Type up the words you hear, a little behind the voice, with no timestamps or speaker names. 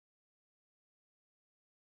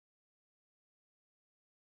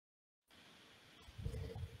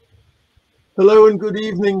Hello and good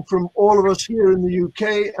evening from all of us here in the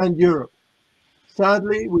UK and Europe.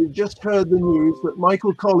 Sadly, we've just heard the news that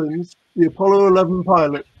Michael Collins, the Apollo 11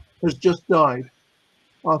 pilot, has just died.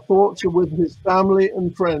 Our thoughts are with his family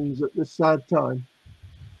and friends at this sad time.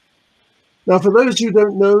 Now, for those who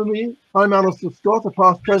don't know me, I'm Alistair Scott, a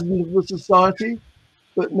past president of the Society,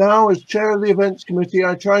 but now as chair of the events committee,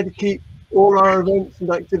 I try to keep all our events and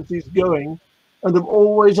activities going, and I'm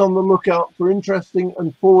always on the lookout for interesting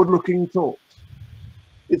and forward-looking talks.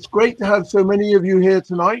 It's great to have so many of you here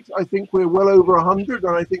tonight. I think we're well over 100,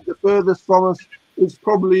 and I think the furthest from us is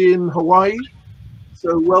probably in Hawaii,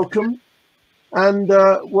 so welcome. And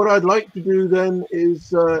what I'd like to do then is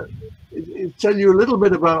tell you a little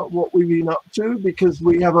bit about what we've been up to, because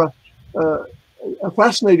we have a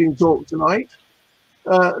fascinating talk tonight.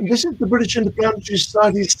 This is the British Interplanetary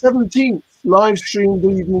Society's 17th live-streamed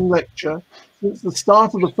evening lecture since the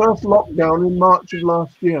start of the first lockdown in March of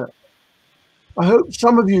last year. I hope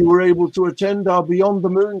some of you were able to attend our Beyond the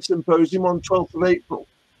Moon symposium on 12th of April,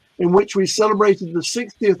 in which we celebrated the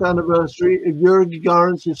 60th anniversary of Yuri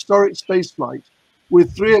Gagarin's historic spaceflight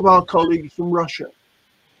with 3 of our colleagues from Russia.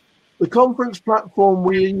 The conference platform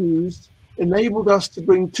we used enabled us to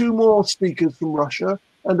bring 2 more speakers from Russia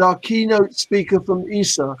and our keynote speaker from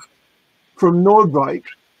ESA, from Nordwijk,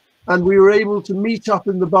 and we were able to meet up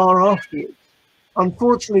in the bar afterwards.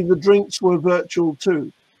 Unfortunately, the drinks were virtual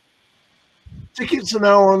too. Tickets are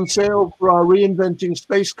now on sale for our Reinventing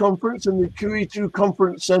Space conference in the QE2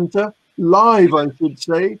 Conference Center, live, I should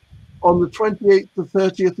say, on the 28th to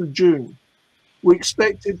 30th of June. We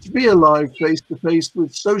expect it to be a live face-to-face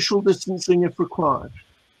with social distancing if required.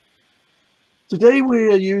 Today we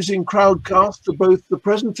are using Crowdcast for both the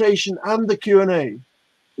presentation and the Q&A.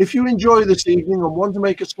 If you enjoy this evening and want to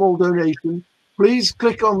make a small donation, please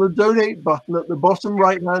click on the donate button at the bottom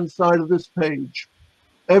right-hand side of this page.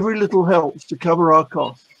 Every little helps to cover our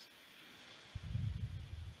costs.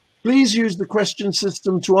 Please use the question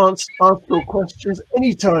system to ask your questions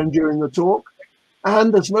anytime during the talk.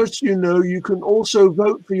 And as most of you know, you can also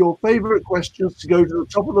vote for your favorite questions to go to the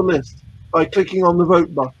top of the list by clicking on the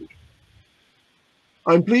vote button.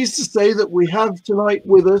 I'm pleased to say that we have tonight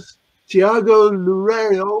with us Tiago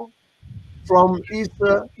Loureiro from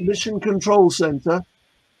ESA Mission Control Center,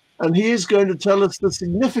 and he is going to tell us the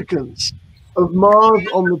significance of Mars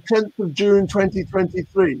on the 10th of June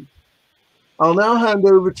 2023. I'll now hand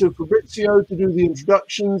over to Fabrizio to do the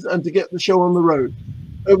introductions and to get the show on the road.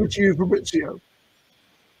 Over to you, Fabrizio.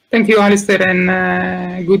 Thank you, Alistair,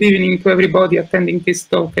 and good evening to everybody attending this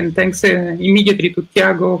talk. And thanks immediately to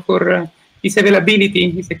Tiago for his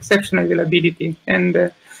availability, his exceptional availability,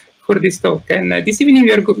 and for this talk. And this evening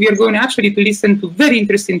we are going actually to listen to very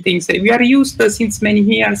interesting things. We are used since many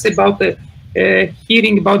years about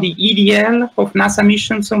hearing about the EDL of NASA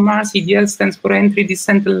missions on Mars. EDL stands for Entry,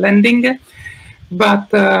 Descent, and Landing.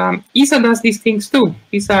 But ESA does these things too.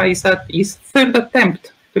 ESA is at its 3rd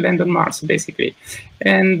attempt to land on Mars, basically.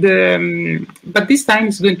 And but this time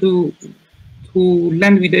it's going to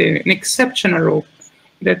land with an exceptional rover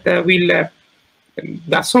that will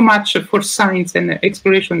does so much for science and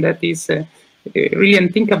exploration that is really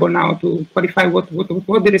unthinkable now to qualify what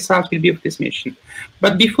the results will be of this mission.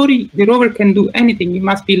 But before the rover can do anything, it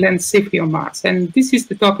must be landed safely on Mars. And this is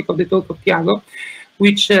the topic of the talk of Tiago,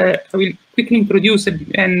 which I will quickly introduce.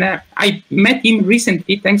 And I met him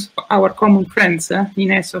recently, thanks to our common friends in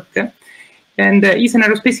ESOC. And he's an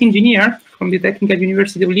aerospace engineer from the Technical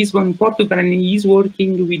University of Lisbon in Portugal, and he is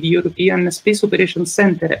working with the European Space Operations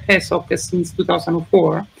Center, ESOC, since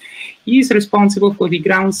 2004. He is responsible for the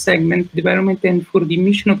ground segment development and for the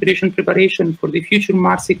mission operation preparation for the future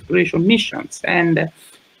Mars exploration missions. And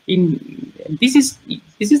this is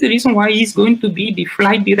the reason why he's going to be the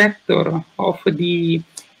flight director of the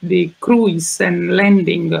cruise and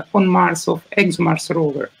landing on Mars of ExoMars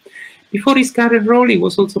rover. Before his current role, he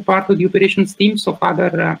was also part of the operations teams of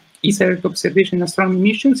other ESA Earth observation and astronomy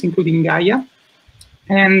missions, including Gaia.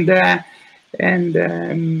 And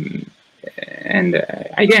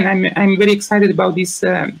again, I'm very excited about this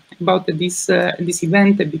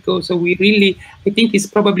event, because we really, I think it's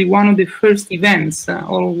probably one of the first events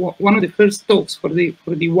or one of the first talks for the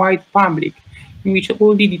wide public, in which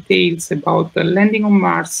all the details about landing on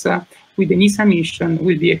Mars with an ESA mission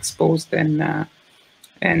will be exposed,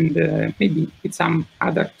 and maybe with some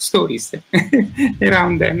other stories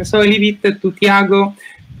around them. So I leave it to Tiago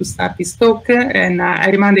to start his talk, and I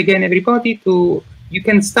remind again everybody you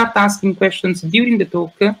can start asking questions during the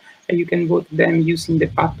talk, and you can vote them using the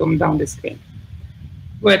button down the screen.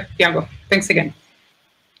 Well, Tiago, thanks again.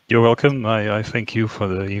 You're welcome. I thank you for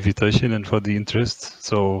the invitation and for the interest.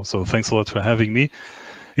 So thanks a lot for having me.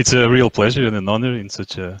 It's a real pleasure and an honor in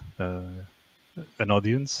such an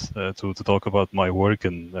audience to talk about my work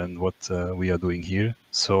and what we are doing here.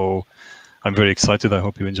 So I'm very excited. I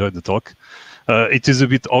hope you enjoyed the talk. It is a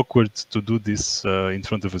bit awkward to do this in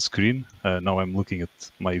front of a screen. Now I'm looking at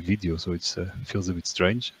my video, so it feels a bit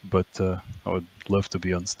strange, but I would love to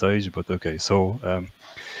be on stage, but okay. So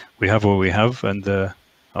we have what we have, and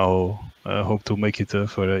I'll hope to make it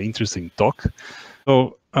for an interesting talk.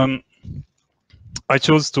 So I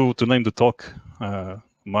chose to name the talk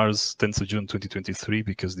Mars 10th of June 2023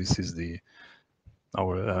 because this is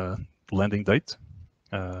our landing date.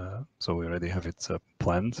 So we already have it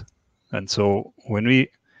planned. And so when we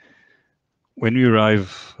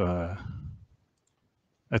arrive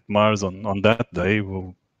at Mars on that day,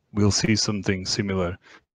 we'll see something similar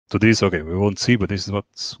to this. Okay, we won't see, but this is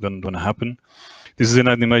what's going to happen. This is an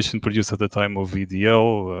animation produced at the time of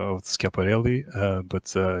VDL of Schiaparelli,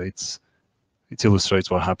 but it illustrates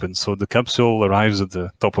what happens. So the capsule arrives at the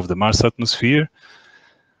top of the Mars atmosphere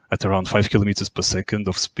at around 5 kilometers per second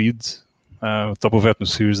of speed. Top of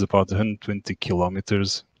atmosphere is about 120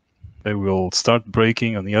 kilometers. They will start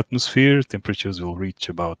braking on the atmosphere. Temperatures will reach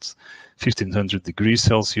about 1500 degrees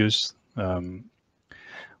Celsius. We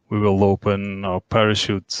will open our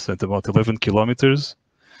parachutes at about 11 kilometers.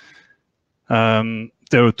 There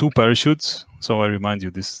are 2 parachutes. So I remind you,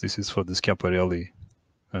 this is for the Schiaparelli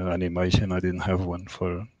animation. I didn't have one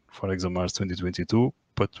for ExoMars 2022,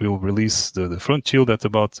 but we'll release the front shield at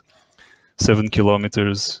about 7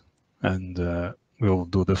 kilometers, and we'll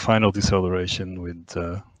do the final deceleration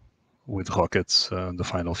with rockets the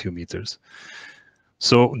final few meters.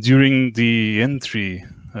 So during the entry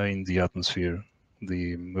in the atmosphere,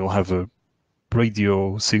 we'll have a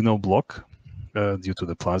radio signal block due to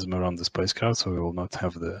the plasma around the spacecraft, so we will not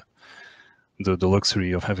have the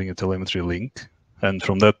luxury of having a telemetry link. And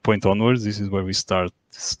from that point onwards, this is where we start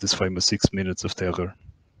this famous 6 minutes of terror,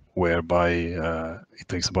 whereby it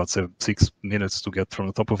takes about 6 minutes to get from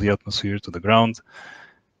the top of the atmosphere to the ground,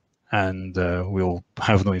 and we'll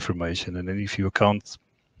have no information. And then if you account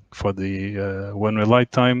for the one-way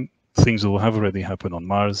light time, things will have already happened on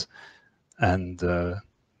Mars, and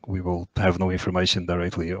we will have no information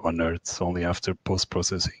directly on Earth, only after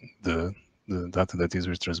post-processing the data that is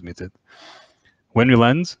retransmitted. When we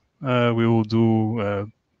land, we will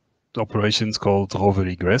do operations called rover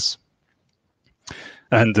egress,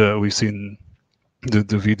 and we've seen the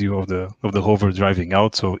video of the rover driving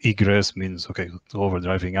out. So egress means, okay, the rover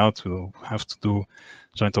driving out. We'll have to do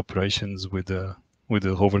joint operations with the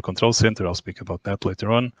rover control center. I'll speak about that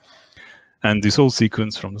later on. And this whole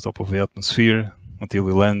sequence from the top of the atmosphere until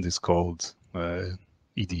we land is called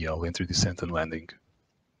EDL, entry, descent, and landing.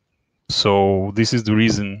 So this is the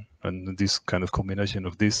reason, and this kind of combination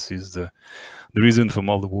of this is the reason from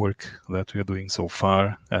all the work that we are doing so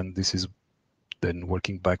far. And this is then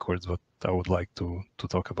working backwards what I would like to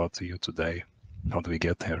talk about to you today. How do we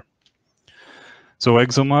get there? So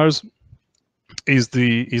ExoMars is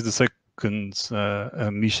the second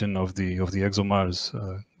mission of the ExoMars.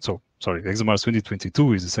 ExoMars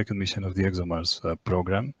 2022 is the second mission of the ExoMars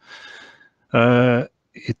program.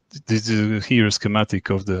 This is here a schematic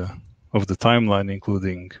of the timeline,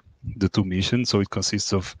 including the 2 missions. So it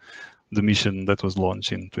consists of the mission that was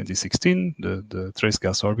launched in 2016, the Trace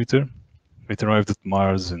Gas Orbiter. It arrived at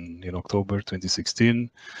Mars in October 2016,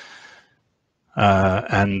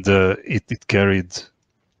 and it carried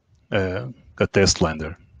a test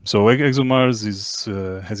lander. So ExoMars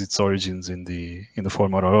has its origins in the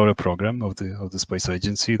former Aurora program of the space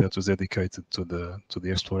agency that was dedicated to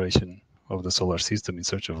the exploration of the solar system in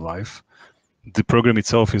search of life. The program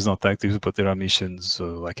itself is not active, but there are missions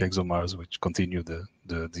like ExoMars which continue the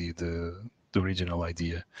original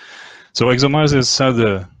idea. So ExoMars has had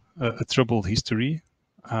a troubled history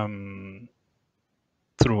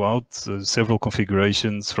throughout several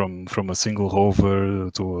configurations, from a single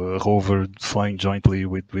rover to a rover flying jointly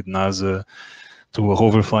with NASA, to a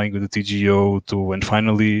rover flying with the TGO, and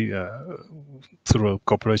finally through a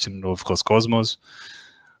cooperation of Roscosmos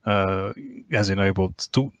has enabled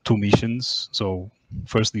two missions. So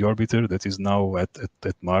first the orbiter that is now at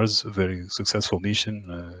Mars, a very successful mission.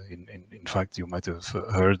 In fact, you might have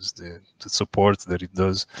heard the support that it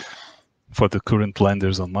does for the current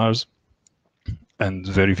landers on Mars, and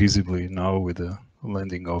very visibly now with the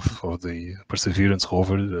landing of the Perseverance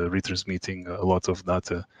rover, retransmitting a lot of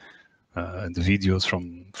data and the videos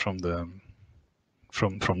from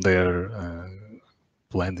their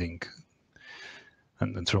landing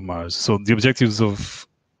and from Mars. So the objectives of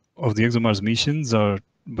the ExoMars missions are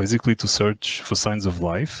basically to search for signs of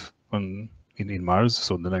life in Mars.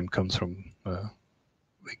 So the name comes from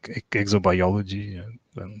exobiology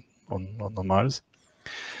on Mars,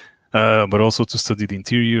 but also to study the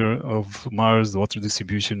interior of Mars, the water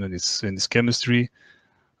distribution and its chemistry,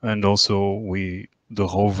 and also the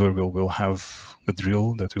rover will have a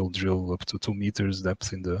drill that will drill up to 2 meters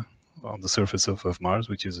depth on the surface of Mars,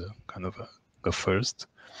 which is a kind of a first.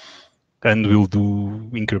 And we'll do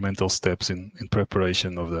incremental steps in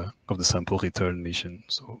preparation of the sample return mission.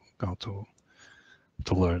 So how to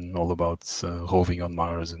learn all about roving on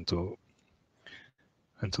Mars and to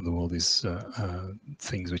do all these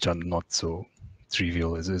things which are not so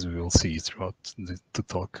trivial as we will see throughout the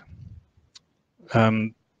talk.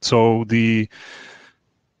 So the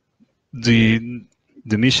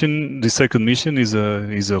mission, the second mission is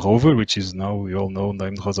a rover, which is now, we all know,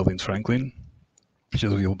 named Rosalind Franklin, which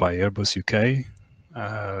is built by Airbus UK.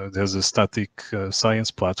 There's a static science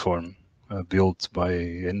platform built by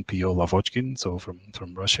NPO Lavochkin, so from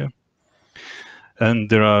Russia. And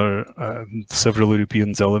there are several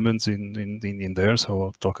European elements in there, so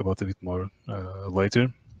I'll talk about a bit more later.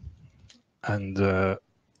 And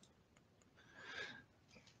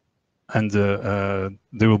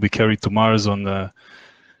they will be carried to Mars on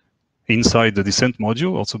inside the descent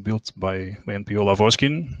module, also built by NPO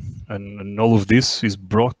Lavochkin, and all of this is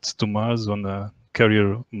brought to Mars on a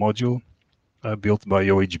carrier module built by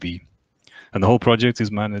OHB. And the whole project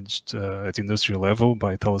is managed at industrial level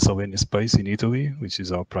by Thales Alenia Space in Italy, which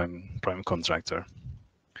is our prime contractor.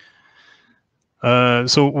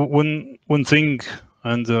 So one thing,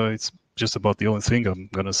 and it's just about the only thing I'm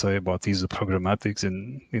going to say about ESA programmatics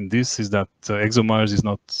in this, is that ExoMars is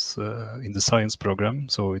not in the science program,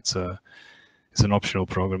 so it's an optional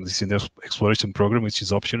program. This is an exploration program, which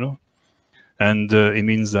is optional, and it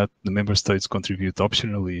means that the member states contribute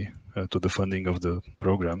optionally to the funding of the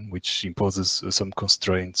program, which imposes some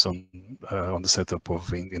constraints on the setup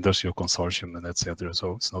of industrial consortium and etc.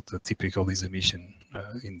 So it's not a typical ESA mission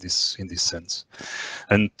in this sense.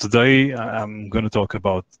 And today I'm going to talk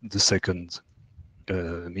about the second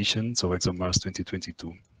mission, so ExoMars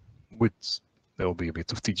 2022, which there will be a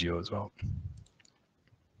bit of TGO as well.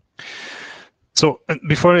 So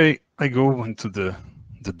before I go into the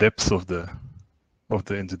depths of the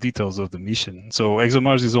details of the mission, so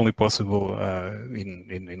ExoMars is only possible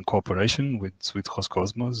in cooperation with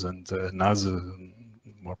Roscosmos and NASA,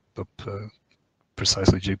 more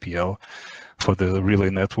precisely JPL, for the relay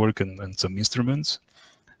network and some instruments.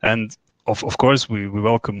 And of course we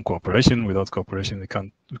welcome cooperation. Without cooperation we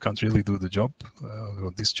can't really do the job,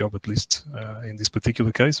 or this job at least in this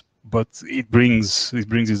particular case. But it brings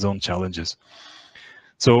its own challenges.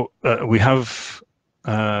 So we have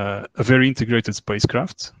a very integrated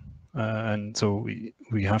spacecraft, and so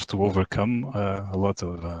we have to overcome a lot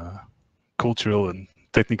of cultural and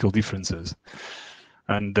technical differences.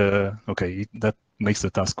 And okay, that makes the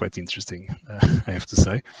task quite interesting, I have to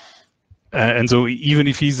say. And so even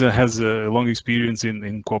if ESA has a long experience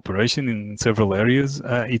in cooperation in several areas,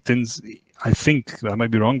 it tends, I think, I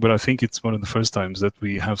might be wrong, but I think it's one of the first times that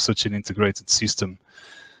we have such an integrated system,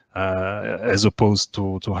 as opposed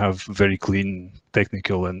to have very clean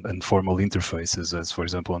technical and formal interfaces, as for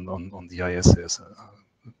example on the ISS,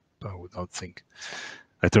 I would think,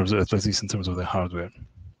 at least in terms of the hardware.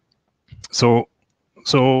 So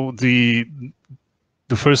the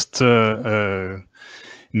first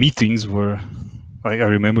meetings were, I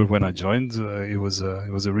remember when I joined, it was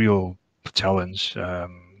a real challenge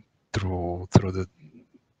go through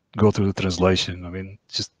the translation. I mean,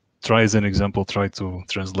 just try as an example, try to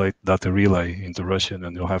translate data relay into Russian,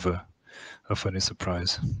 and you'll have a funny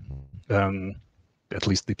surprise. At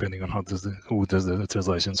least depending on who does the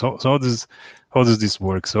translation. So how does this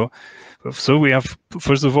work? So we have,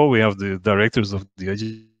 first of all, we have the directors of the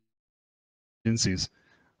agencies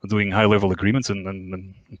doing high-level agreements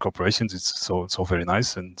and cooperations. It's all very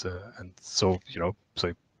nice, and so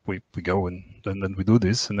so we go and then we do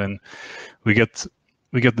this, and then we get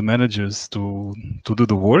the managers to do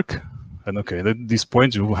the work. And okay, at this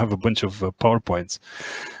point you will have a bunch of PowerPoints,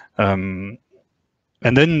 and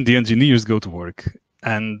then the engineers go to work,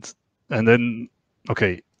 and then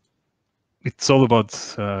okay, it's all about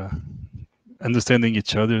understanding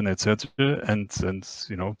each other and etc. and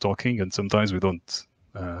talking, and sometimes we don't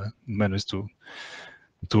manage to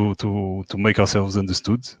make ourselves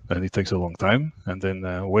understood, and it takes a long time. And then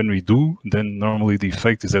when we do, then normally the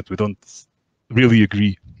effect is that we don't really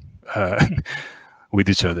agree with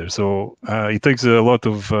each other. So it takes a lot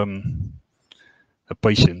of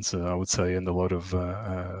patience, I would say, and a lot of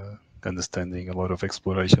understanding, a lot of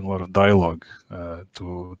exploration, a lot of dialogue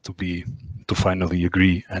to finally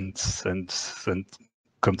agree and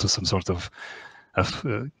come to some sort of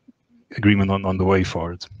agreement on the way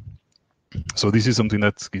forward. So this is something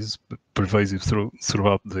that is pervasive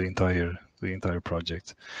throughout the entire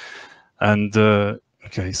project. And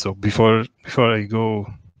okay, so before I go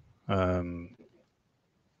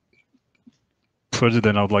further,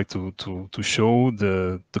 then I would like to show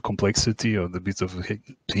the complexity, or the bit of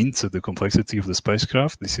hints at the complexity of the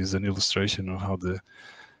spacecraft. This is an illustration of how the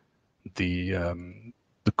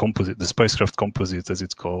composite, the spacecraft composite, as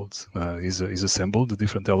it's called, is assembled, the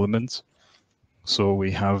different elements. So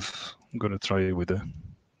we have, I'm going to try with the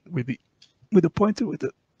pointer, with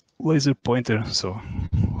the laser pointer, so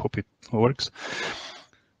hope it works.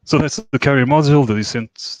 So that's the carrier module, the descent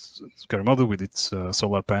carrier module with its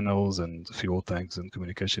solar panels and fuel tanks and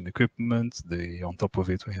communication equipment. On top of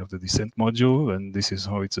it, we have the descent module, and this is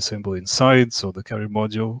how it's assembled inside. So the carrier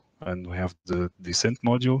module, and we have the descent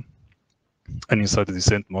module. And inside the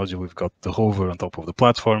descent module, we've got the rover on top of the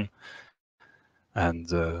platform. And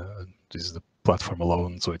this is the platform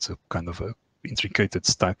alone, so it's a kind of a intricate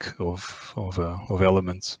stack of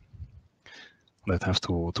elements that have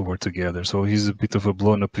to work together. So here's a bit of a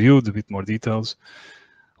blown up view, a bit more details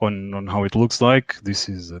on how it looks like. This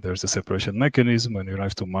is there's a separation mechanism when we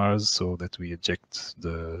arrive to Mars, so that we eject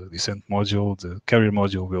the descent module. The carrier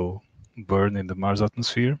module will burn in the Mars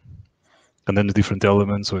atmosphere. And then the different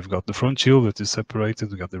elements, so we've got the front shield that is separated,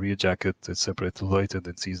 we've got the rear jacket that's separated later,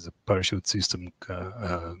 that sees the parachute system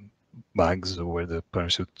bags where the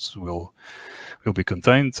parachutes will be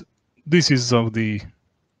contained. This is how the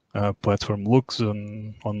platform looks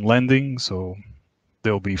on landing, so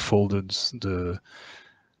they'll be folded, the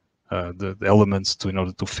elements in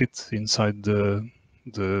order to fit inside the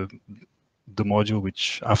module,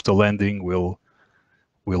 which after landing will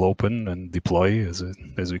open and deploy,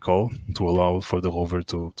 as we call, to allow for the rover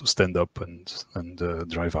to stand up and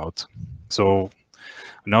drive out. So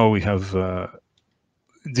now we have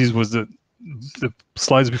this was the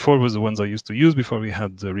slides before was the ones I used to use before we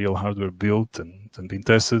had the real hardware built and been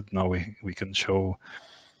tested. Now we can show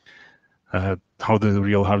how the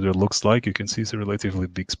real hardware looks like. You can see it's a relatively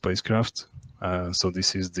big spacecraft. So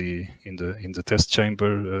this is in the test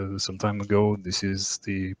chamber some time ago. This is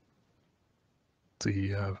the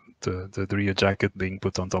rear jacket being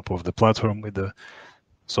put on top of the platform with the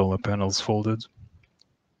solar panels folded.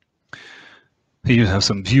 Here you have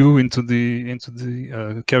some view into the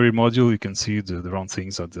carrier module. You can see the round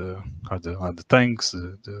things are the tanks,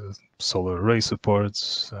 the solar array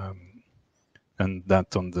supports, and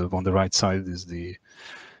that on the right side is the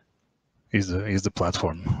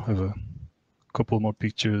platform. I have a couple more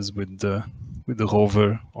pictures with the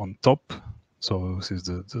rover on top. So this is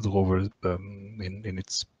the rover in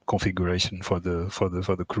its configuration for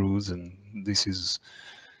the cruise, and this is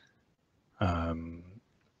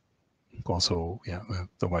also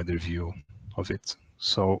the wider view of it.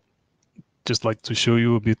 So just like to show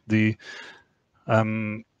you a bit the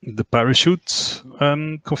parachute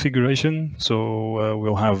configuration. So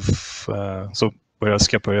we'll have so whereas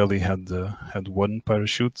Schiaparelli had one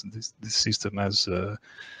parachute, this system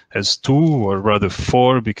has two, or rather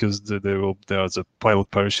four, because there's a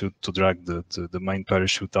pilot parachute to drag the main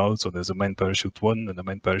parachute out. So there's a main parachute 1 and a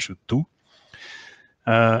main parachute 2.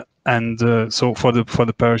 So for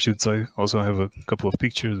the parachutes, I also have a couple of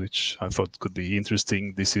pictures which I thought could be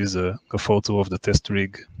interesting. This is a photo of the test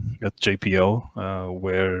rig at JPL,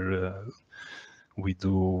 where we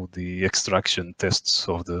do the extraction tests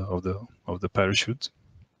of the parachute.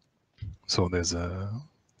 So there's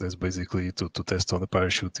basically to test how the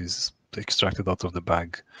parachute is extracted out of the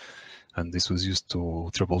bag, and this was used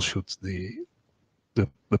to troubleshoot the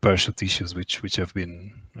parachute issues which have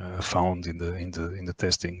been found in the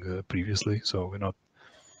testing previously. So we're not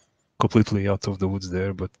completely out of the woods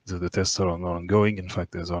there, but the tests are ongoing. In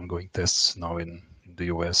fact, there's ongoing tests now in the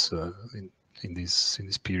US in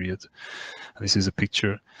this period. And this is a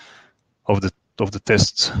picture of the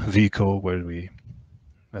test vehicle where we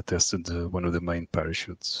tested one of the main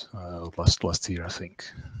parachutes last year, I think.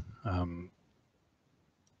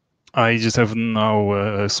 I just have now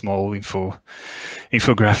a small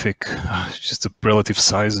infographic, just the relative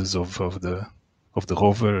sizes of the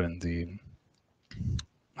rover and the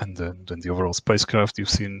overall spacecraft. You've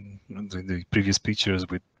seen the previous pictures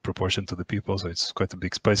with proportion to the people, so it's quite a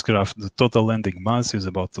big spacecraft. The total landing mass is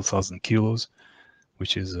about 2,000 kilos,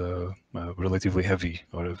 which is relatively heavy,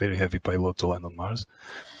 or a very heavy payload to land on Mars.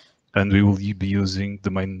 And we will be using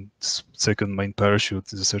the second main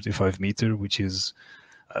parachute, is a 35 meter, which is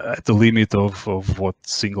at the limit of what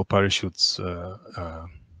single parachutes are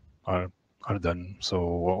done. So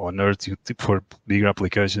on Earth, for bigger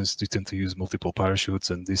applications, you tend to use multiple parachutes,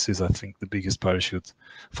 and this is, I think, the biggest parachute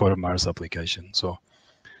for a Mars application. So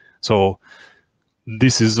So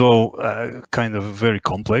this is all kind of very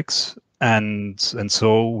complex, and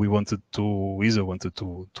so we wanted to, ESA wanted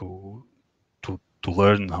to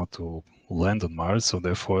learn how to land on Mars. So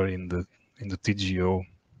therefore, in the TGO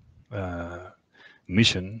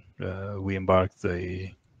mission, we embarked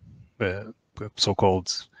a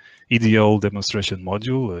so-called EDL demonstration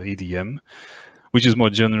module, EDM, which is more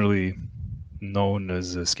generally known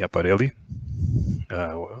as Schiaparelli,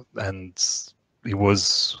 and it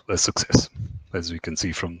was a success, as we can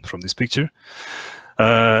see from this picture.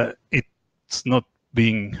 It's not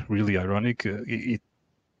being really ironic. The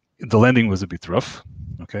landing was a bit rough,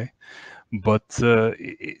 okay, but the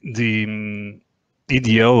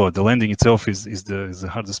EDL, or the landing itself, is the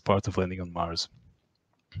hardest part of landing on Mars.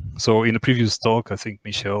 So in a previous talk, I think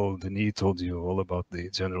Michel Denis told you all about the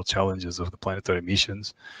general challenges of the planetary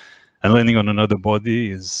missions, and landing on another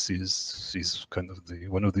body is kind of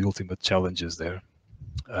one of the ultimate challenges there.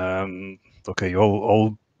 Okay,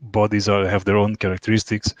 all bodies have their own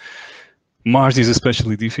characteristics. Mars is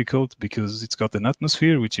especially difficult because it's got an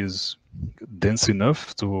atmosphere which is dense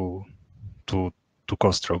enough to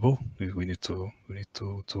cause trouble. We need to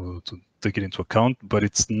take it into account, but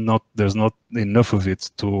there's not enough of it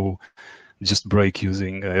to just break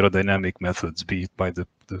using aerodynamic methods, be it by the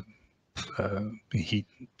heat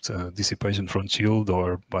dissipation front shield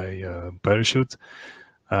or by parachute.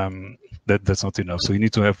 That's not enough. So you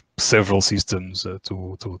need to have several systems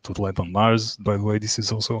to land on Mars. By the way, this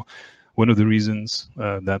is also one of the reasons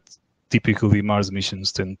that typically Mars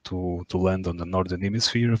missions tend to land on the northern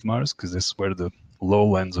hemisphere of Mars, because that's where the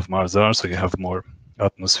lowlands of Mars are. So you have more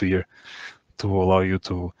atmosphere to allow you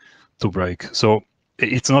to brake. So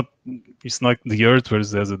it's not like the Earth, where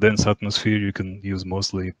there's a dense atmosphere. You can use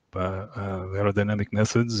mostly aerodynamic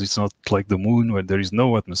methods. It's not like the Moon, where there is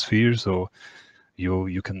no atmosphere. So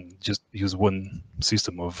you can just use one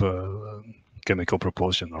system of chemical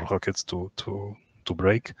propulsion or rockets to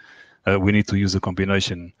brake. We need to use a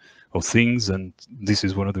combination of things, and this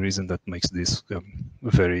is one of the reasons that makes this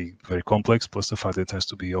very, very complex, plus the fact that it has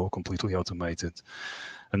to be all completely automated.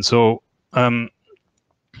 And so, oops,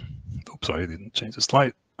 sorry, I didn't change the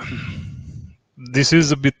slide. This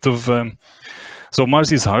is a bit of, so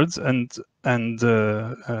Mars is hard, and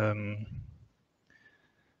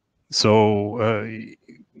so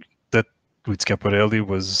that with Schiaparelli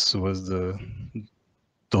was the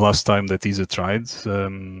last time that ESA tried.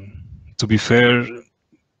 To be fair,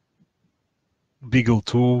 Beagle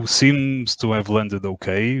 2 seems to have landed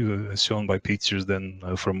okay, as shown by pictures then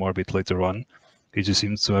from orbit later on. It just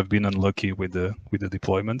seems to have been unlucky with the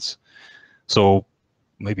deployments. So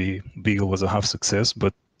maybe Beagle was a half success,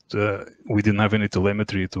 but we didn't have any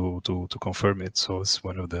telemetry to confirm it. So it's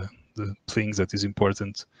one of the things that is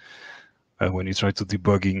important when you try to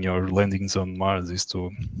debugging your landings on Mars, is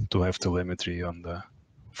to have telemetry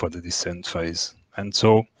for the descent phase. And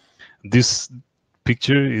so this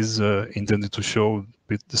picture is intended to show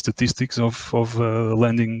the statistics of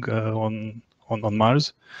landing on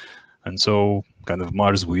Mars. And so kind of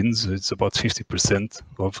Mars wins. It's about 50%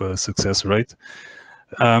 of success rate.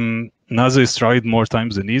 NASA has tried more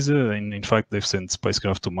times than ESA, and in fact they've sent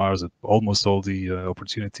spacecraft to Mars at almost all the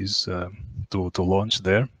opportunities to launch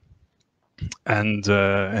there. And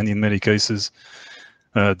in many cases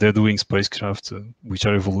they're doing spacecraft which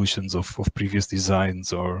are evolutions of previous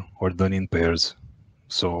designs or done in pairs.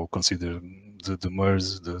 So consider the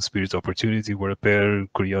MERS, the Spirit Opportunity were a pair,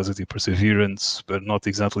 Curiosity, Perseverance, but not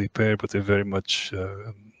exactly a pair, but a very much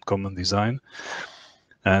common design.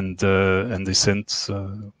 And they sent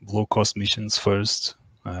low-cost missions first,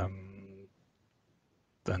 and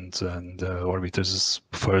orbiters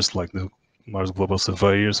first, like the Mars Global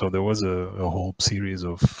Surveyor. So there was a whole series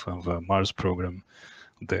of a Mars program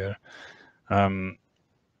there. And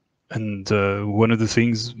one of the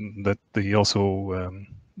things that they also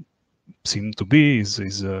seem to be is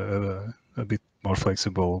a bit more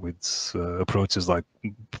flexible with approaches like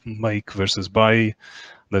make versus buy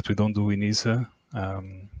that we don't do in ESA.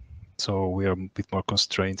 So we are a bit more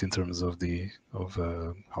constrained in terms of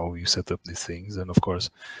how you set up these things. And of course,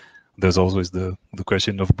 there's always the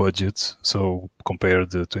question of budgets. So compare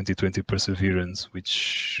the 2020 Perseverance,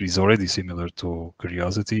 which is already similar to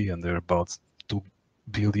Curiosity, and they're about $2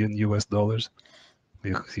 billion US,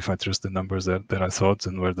 if I trust the numbers that I thought,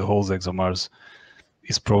 and where the whole ExoMars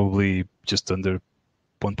is probably just under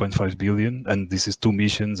 1.5 billion, and this is 2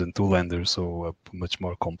 missions and 2 landers, so much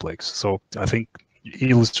more complex. So I think it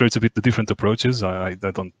illustrates a bit the different approaches. I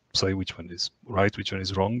don't say which one is right, which one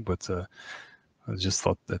is wrong, but I just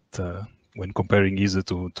thought that when comparing ESA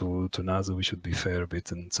to NASA, we should be fair a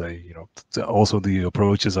bit and say, also the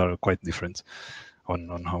approaches are quite different.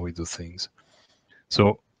 on how we do things.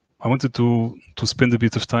 So I wanted to spend a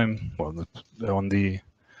bit of time on the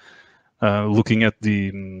looking at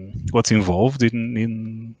the what's involved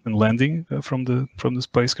in landing from the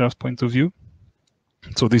spacecraft point of view.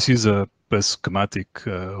 So this is a schematic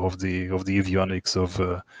of the avionics of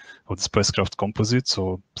the spacecraft composite.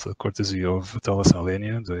 So the courtesy of Thales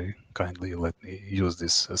Alenia, they kindly let me use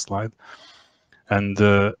this slide. And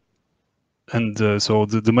so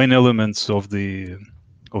the main elements of the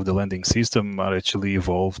landing system are actually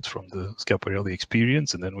evolved from the Schiaparelli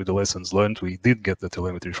experience, and then with the lessons learned, we did get the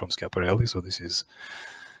telemetry from Schiaparelli. So this is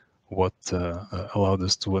what allowed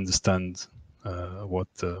us to understand what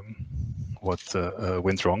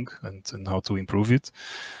went wrong and how to improve it.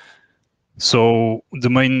 So the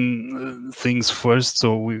main things first.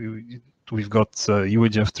 So we've got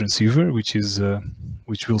UHF transceiver, which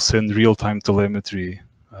will send real-time telemetry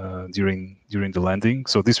during the landing.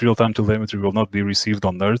 So this real-time telemetry will not be received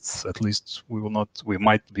on Earth. At least we will not. We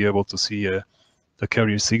might be able to see a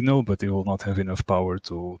carrier signal, but it will not have enough power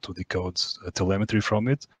to decode telemetry from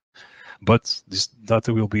it. But this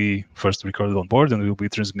data will be first recorded on board and will be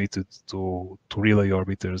transmitted to relay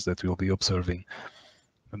orbiters that will be observing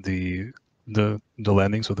the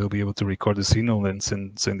landing. So they'll be able to record the signal and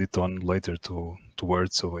send it on later to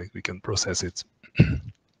Earth, so we can process it.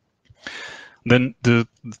 Then the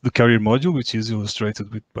carrier module, which is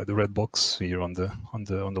illustrated by the red box here on the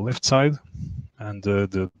left side, and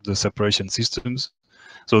the separation systems.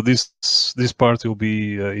 So this part will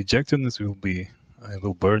be ejected. It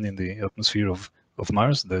will burn in the atmosphere of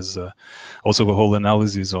Mars. There's also a whole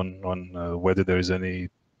analysis on whether there is any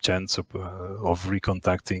chance of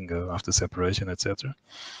recontacting after separation, etc.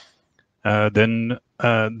 Then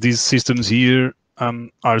these systems here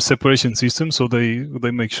are separation systems, so they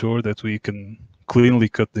make sure that we can cleanly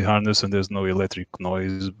cut the harness and there's no electric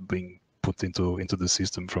noise being put into the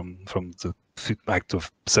system from the act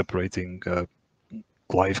of separating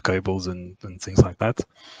live cables and things like that.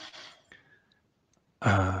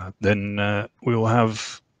 Then we will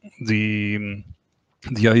have the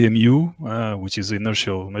IMU, which is the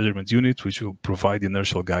inertial measurement unit, which will provide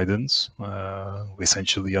inertial guidance,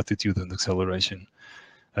 essentially attitude and acceleration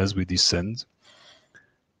as we descend,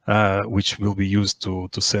 which will be used to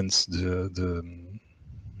sense the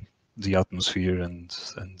atmosphere and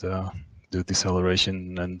the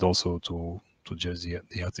deceleration, and also to judge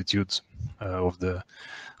the attitudes of the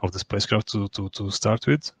spacecraft to start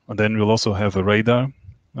with. And then we'll also have a radar,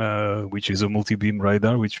 which is a multi-beam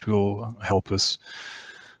radar, which will help us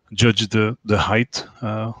judge the height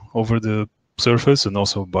over the surface, and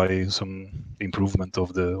also by some improvement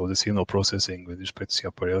of the signal processing with respect to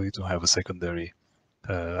Schiaparelli to have a secondary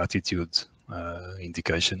attitude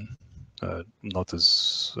indication, not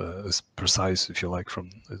as precise, if you like, from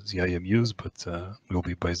the IMUs, but will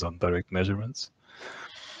be based on direct measurements.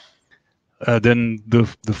 Then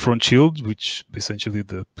the front shield, which essentially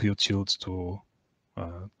the field shields to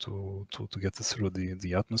get us through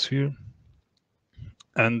the atmosphere,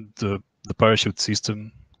 and the parachute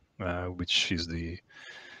system, which is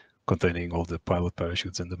containing all the pilot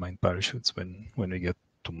parachutes and the main parachutes when we get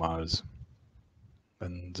to Mars.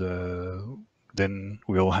 And then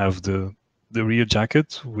we'll have the rear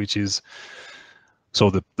jacket, which is so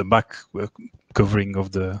the back covering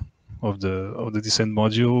of the descent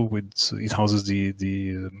module. It houses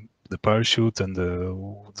the parachute and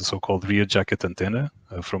the so-called rear jacket antenna,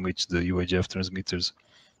 from which the UHF transmitters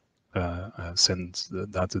send the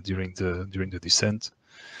data during the descent.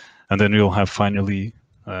 And then we'll have finally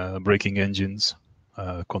braking engines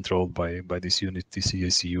controlled by this unit,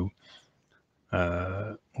 TCACU,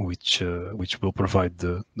 which will provide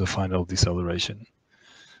the final deceleration.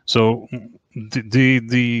 So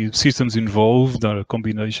the systems involved are a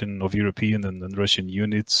combination of European and Russian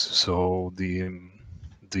units. So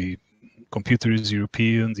the computer is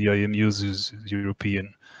European, the IMUs is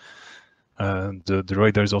European, and the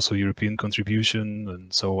radar is also European contribution,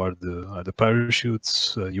 and so are the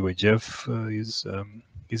parachutes. UHF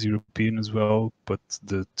is European as well, but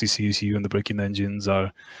the TCACU and the braking engines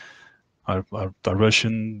are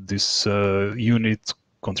Russian. This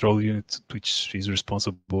control unit, which is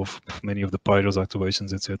responsible for many of the pyros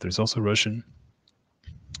activations, etc., is also Russian.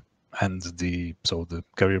 And the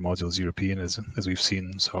carrier module is European, as we've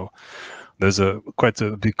seen. So there's quite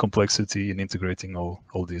a big complexity in integrating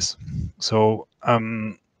all this. So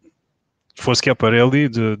for Schiaparelli,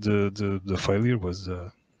 the failure was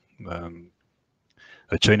a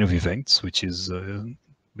chain of events, which is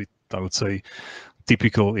I would say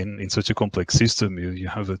typical in such a complex system. You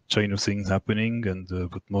have a chain of things happening, and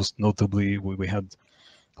but most notably we had,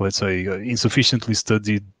 let's say, insufficiently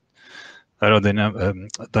studied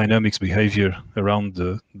aerodynamics behavior around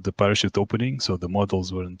the parachute opening. So the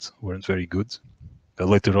models weren't very good.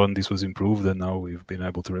 Later on, this was improved, and now we've been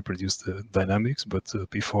able to reproduce the dynamics, but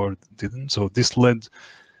before didn't. So this led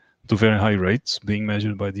to very high rates being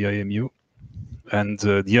measured by the IMU, and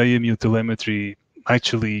the IMU telemetry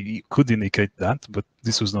actually could indicate that, but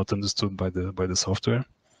this was not understood by the software.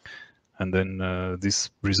 And then this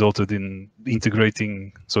resulted in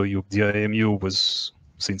integrating. So the IMU was,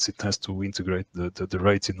 since it has to integrate the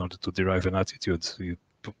rates in order to derive an attitude, so you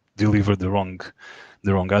deliver the wrong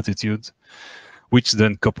attitude, which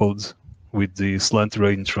then coupled with the slant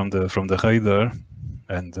range from the radar,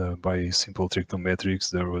 and by simple trigonometrics,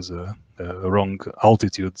 there was a wrong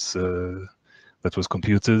altitude that was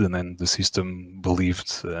computed, and then the system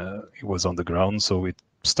believed it was on the ground, so it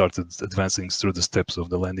started advancing through the steps of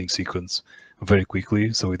the landing sequence very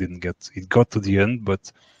quickly. So it got to the end,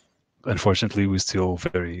 but unfortunately we're still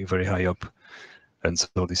very, very high up, and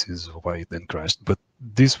so this is why it then crashed. But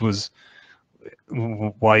this was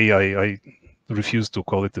why I refused to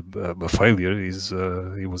call it a failure.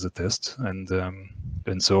 It was a test, and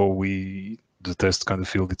so the test kind of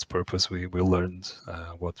filled its purpose. We learned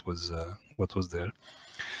what was there,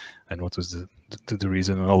 and what was the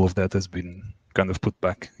reason, and all of that has been kind of put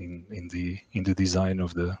back in the design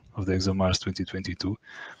of the ExoMars 2022.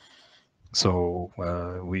 So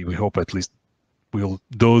we hope at least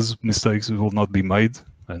those mistakes will not be made,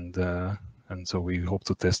 and so we hope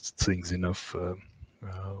to test things enough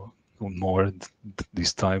more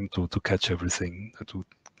this time to catch everything that would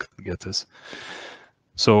get us.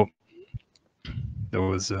 So there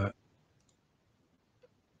was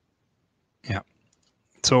yeah.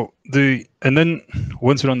 So and then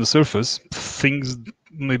once you're on the surface, things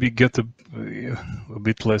maybe get a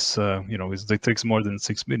bit less. They takes more than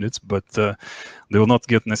 6 minutes, but they will not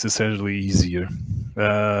get necessarily easier.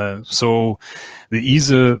 So the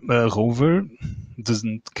ESA rover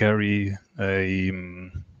doesn't carry a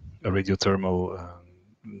radiothermal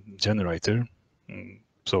generator.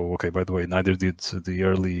 So okay, by the way, neither did the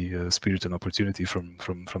early Spirit and Opportunity from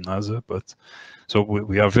NASA. But so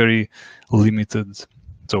we are very limited.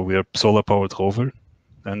 So we are solar powered rover,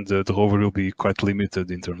 and the rover will be quite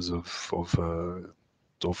limited in terms of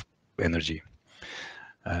energy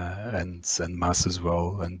and mass as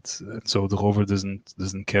well. And so the rover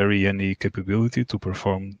doesn't carry any capability to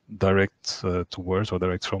perform direct to Earth or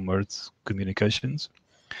direct from Earth communications.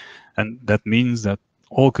 And that means that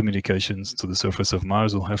all communications to the surface of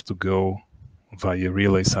Mars will have to go via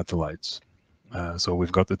relay satellites. So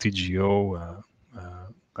we've got the TGO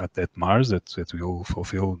at Mars that will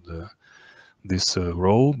fulfill this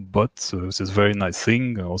role, but it's a very nice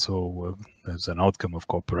thing. Also, as an outcome of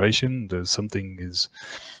cooperation, there's something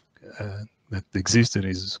that exists and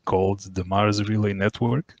is called the Mars Relay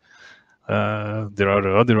Network. There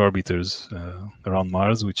are other orbiters around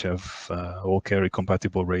Mars which have all carry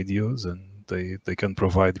compatible radios, and they can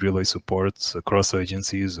provide relay supports across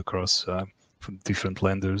agencies, across different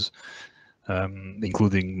lenders,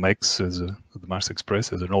 including MEX as the Mars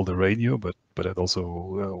Express as an older radio, but it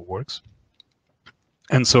also works.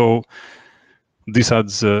 And so this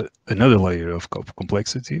adds another layer of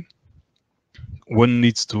complexity. One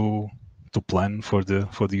needs to plan for the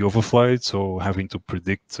overflight, so having to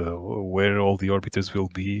predict where all the orbiters will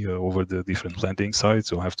be over the different landing sites.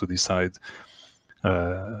 So have to decide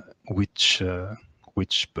which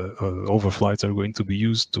overflights are going to be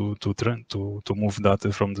used to move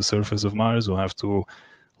data from the surface of Mars. We'll have to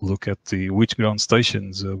look at which ground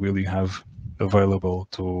stations will you have available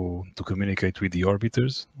to communicate with the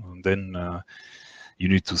orbiters. And then you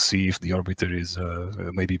need to see if the orbiter is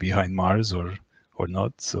maybe behind Mars or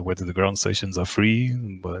not, so whether the ground stations are free,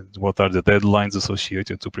 but what are the deadlines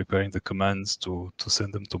associated to preparing the commands to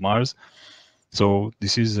send them to Mars. So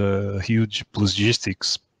this is a huge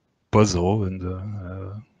logistics puzzle and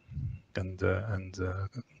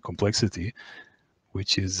complexity,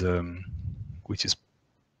 which is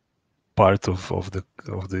part of the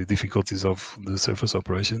difficulties of the surface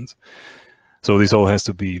operations. So this all has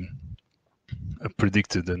to be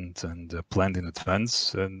predicted and planned in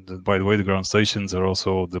advance. And by the way, the ground stations are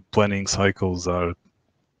also, the planning cycles are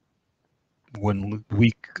 1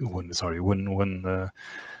 week. The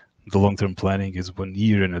long-term planning is 1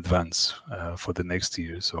 year in advance for the next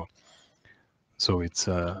year. So it's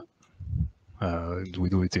we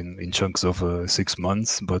do it in chunks of 6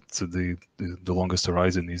 months, but the longest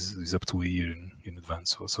horizon is up to a year in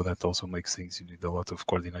advance. So that also makes things, you need a lot of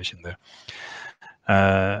coordination there.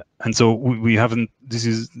 And so we haven't,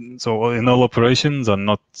 so in all operations are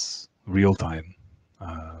not real time.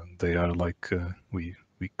 They are like, we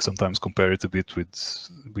we sometimes compare it a bit with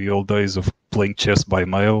the old days of playing chess by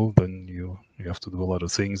mail. Then you have to do a lot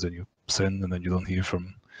of things, and you send, and then you don't hear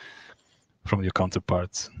from your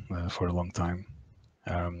counterparts for a long time.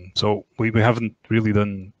 So we haven't really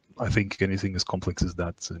done, I think, anything as complex as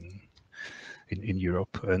that in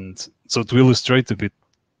Europe. And so to illustrate a bit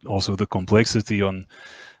also the complexity on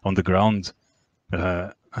the ground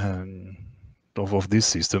of this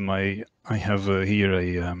system, I have here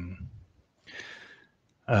a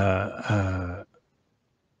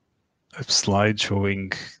slide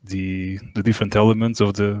showing the different elements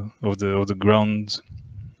of the ground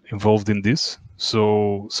involved in this.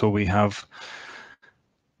 So we have,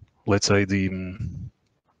 let's say,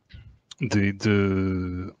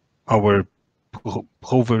 our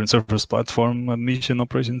rover and surface platform mission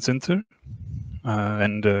operation center,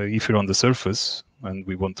 and if you're on the surface and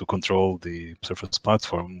we want to control the surface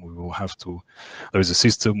platform, we will have to. There is a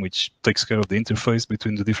system which takes care of the interface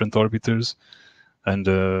between the different orbiters, and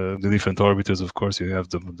the different orbiters. Of course, you have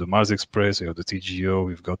the Mars Express, you have the TGO,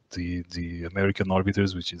 we've got the American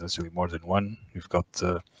orbiters, which is actually more than one. We've got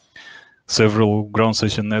several ground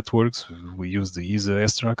station networks. We use the ESA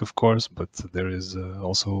S-Track, of course, but there is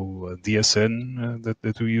also DSN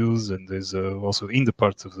that we use, and there's also in the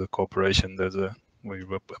part of the cooperation there's we're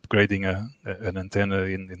upgrading an antenna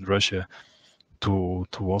in Russia to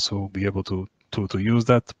also be able to use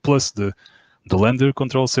that, plus the lander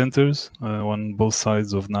control centers on both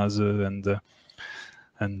sides of NASA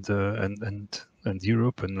and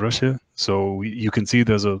Europe and Russia. So you can see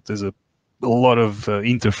there's a lot of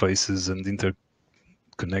interfaces and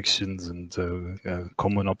interconnections and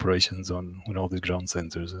common operations on all these ground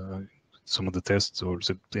centers. Some of the tests or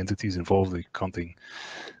the entities involved, they're counting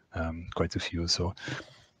quite a few. So,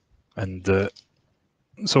 and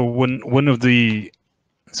so one of the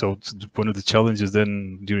challenges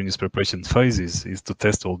then during this preparation phase is to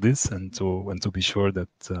test all this and to be sure that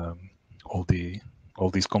all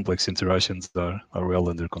these complex interactions are well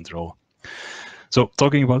under control. So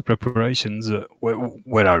talking about preparations,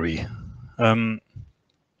 where are we?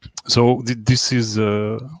 So this is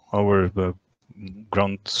our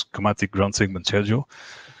schematic ground segment schedule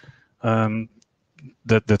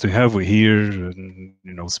that we have. We're here,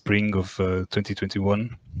 spring of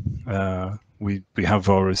 2021. We have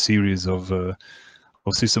our series of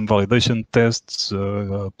system validation tests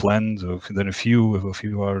planned. Then a few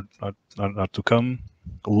are to come.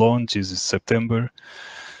 Launch is September.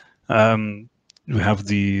 We have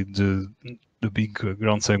the big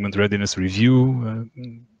ground segment readiness review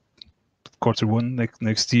Q1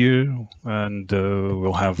 next year, and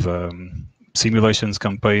we'll have simulations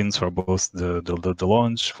campaigns for both the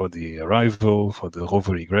launch, for the arrival, for the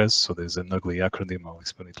rover egress. So there's an ugly acronym, I'll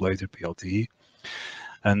explain it later, PLTE.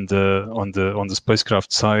 And on the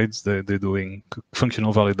spacecraft side, they're doing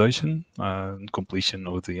functional validation and completion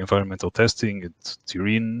of the environmental testing at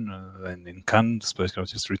Turin and in Cannes. The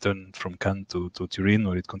spacecraft just returned from Cannes to Turin,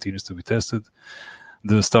 where it continues to be tested.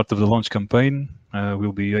 The start of the launch campaign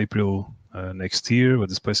will be April next year, where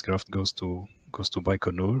the spacecraft goes to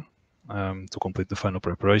Baikonur to complete the final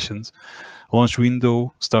preparations. Launch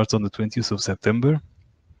window starts on the 20th of September.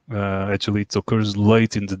 Actually, it occurs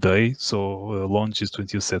late in the day, so launch is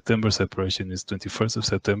 20th September, separation is 21st of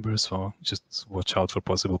September, so just watch out for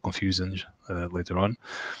possible confusion later on.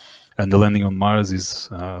 And the landing on Mars is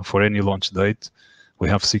for any launch date. We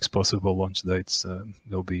have 6 possible launch dates.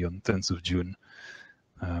 They'll be on 10th of June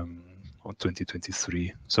on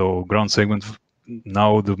 2023. So ground segment,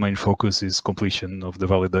 now the main focus is completion of the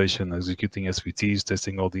validation, executing SVTs,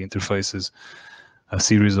 testing all the interfaces, a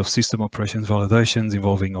series of system operations validations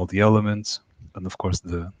involving all the elements, and of course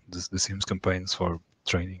the SIMS campaigns for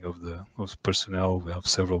training of personnel. We have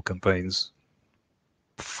several campaigns,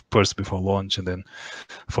 first before launch, and then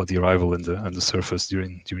for the arrival and the surface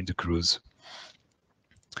during the cruise.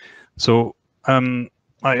 So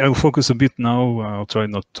I'll focus a bit now. I'll try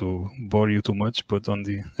not to bore you too much, but on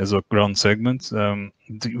the ESO ground segment,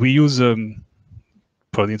 we use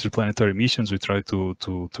for the interplanetary missions, we try to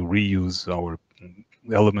reuse our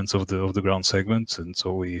elements of the ground segment, and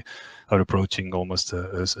so we are approaching almost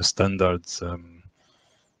a standard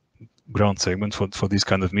ground segment for these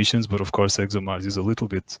kind of missions. But of course, ExoMars is a little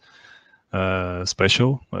bit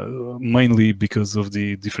special, mainly because of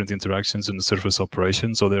the different interactions in the surface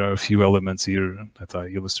operation. So there are a few elements here that I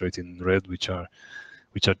illustrate in red, which are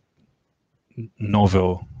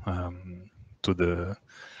novel to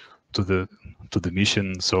the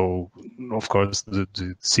mission. So of course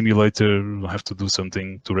the simulator will have to do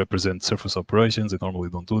something to represent surface operations. They normally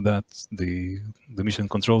don't do that. The mission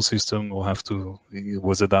control system will have to, it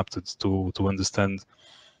was adapted to understand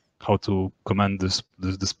how to command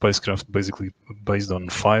the spacecraft basically based on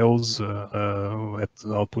files at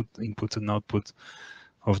output, input and output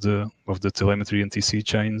of the telemetry and TC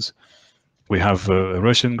chains. We have a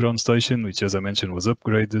Russian ground station, which, as I mentioned, was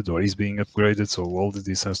upgraded or is being upgraded. So all of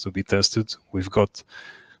this has to be tested. We've got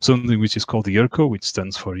something which is called the ERCO, which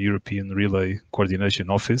stands for European Relay Coordination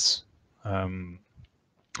Office,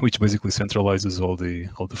 which basically centralizes all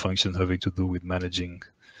the functions having to do with managing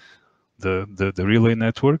the relay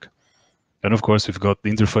network. And of course, we've got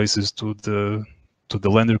the interfaces to the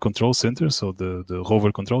lander control center, so the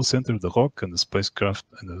rover control center, the ROC, and the spacecraft,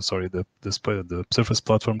 and the surface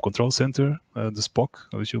platform control center, the SPOC,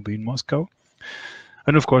 which will be in Moscow.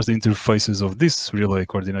 And of course, the interfaces of this relay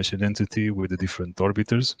coordination entity with the different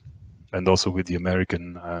orbiters, and also with the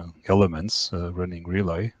American elements running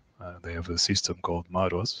relay. They have a system called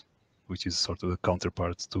MAROS, which is sort of the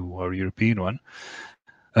counterpart to our European one.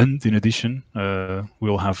 And in addition,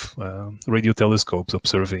 we'll have radio telescopes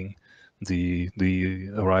observing the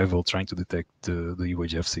arrival, trying to detect the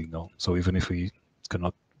UHF signal. So even if we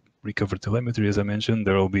cannot recover telemetry, as I mentioned,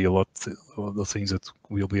 there will be a lot of the things that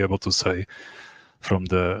we'll be able to say from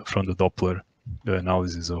the Doppler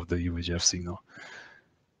analysis of the UHF signal.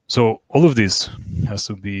 So all of this has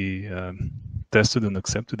to be tested and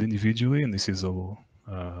accepted individually, and this is all.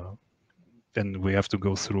 And we have to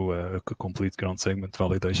go through a complete ground segment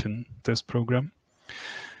validation test program.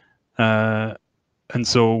 And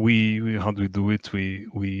so how do we do it?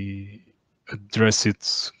 We address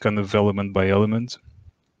it kind of element by element.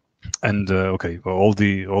 And okay, all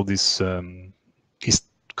this is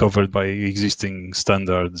covered by existing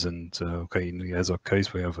standards. And okay, in the ESOC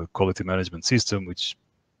case, we have a quality management system which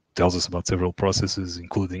tells us about several processes,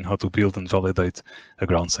 including how to build and validate a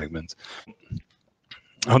ground segment.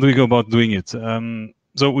 How do we go about doing it?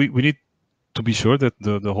 So we need to be sure that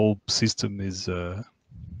the whole system is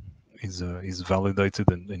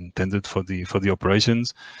validated and intended for the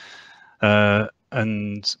operations.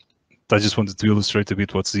 And I just wanted to illustrate a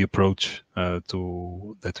bit what's the approach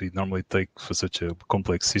that we normally take for such a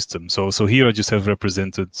complex system. So here I just have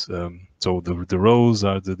represented. So the rows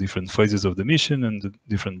are the different phases of the mission, and the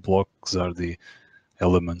different blocks are the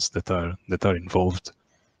elements that are involved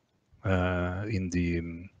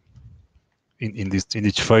in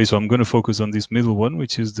each phase. So I'm going to focus on this middle one,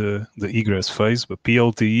 which is the egress phase. But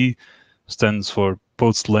PLTE stands for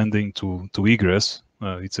post landing to egress.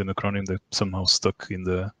 It's an acronym that somehow stuck in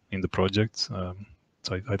the project.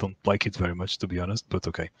 So I don't like it very much, to be honest, but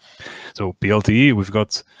okay. So PLTE, we've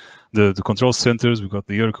got the control centers, we've got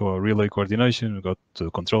the ERCO relay coordination, we've got the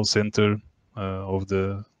control center of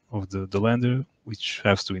the lander, which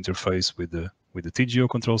has to interface with the TGO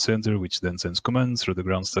control center, which then sends commands through the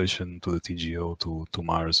ground station to the TGO to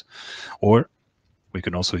Mars. Or we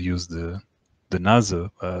can also use the NASA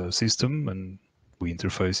system, and we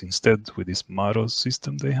interface instead with this MAROS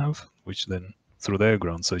system they have, which then through their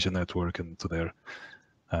ground station network and to their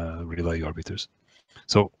relay orbiters.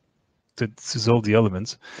 So this is all the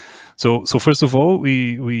elements. So first of all,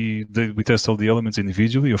 we test all the elements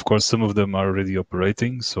individually. Of course, some of them are already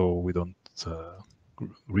operating, so we don't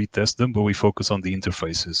retest them, but we focus on the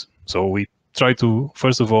interfaces. So we try to,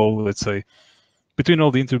 first of all, let's say, between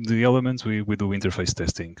all the elements, we do interface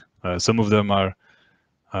testing. Some of them are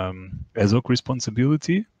ESOC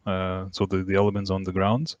responsibility, so the elements on the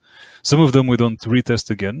ground. Some of them we don't retest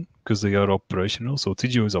again because they are operational. So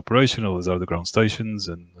TGO is operational, as are the ground stations,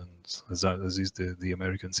 and as is the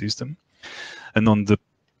American system. And on the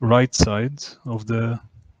right side of the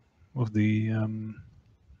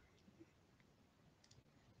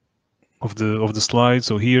slide,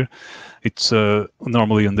 so here it's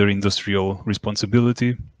normally under industrial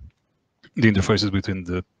responsibility, the interfaces between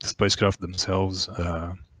the spacecraft themselves,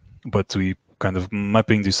 but we kind of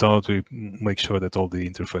mapping this out, we make sure that all the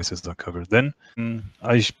interfaces are covered. Then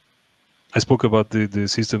I spoke about the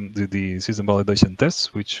system validation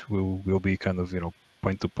tests, which will be kind of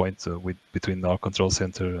point to point between our control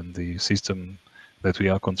center and the system that we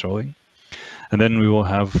are controlling. And then we will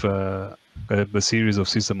have a series of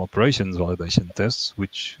system operations validation tests,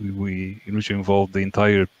 which involve the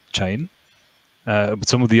entire chain. But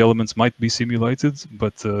some of the elements might be simulated,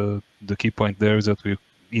 but the key point there is that we're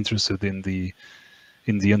interested in the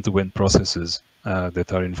end-to-end processes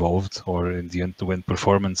that are involved, or in the end-to-end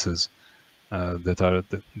performances that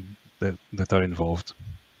are involved.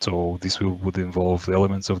 So this would involve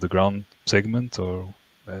elements of the ground segment or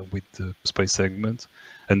with the space segment,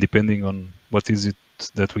 and depending on what is it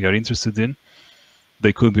that we are interested in,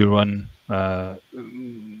 they could be run.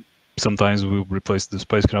 Sometimes we'll replace the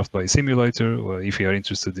spacecraft by a simulator, or if you are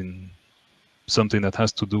interested in something that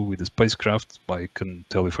has to do with the spacecraft. I can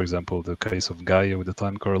tell you, for example, the case of Gaia with the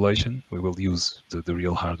time correlation. We will use the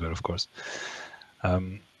real hardware, of course.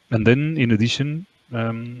 And then, in addition,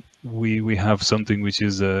 we have something which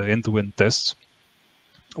is end-to-end tests,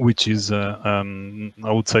 which is, I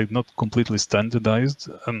would say, not completely standardized,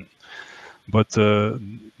 but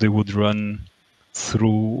they would run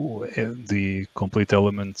through the complete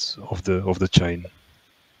elements of the chain.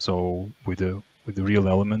 So with the real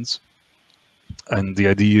elements, and the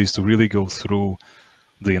idea is to really go through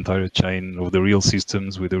the entire chain of the real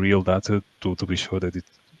systems with the real data to be sure that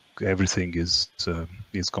everything is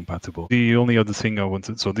compatible. The only other thing I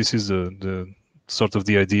wanted, so this is the sort of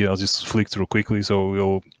the idea. I'll just flick through quickly.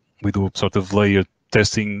 So we do sort of layered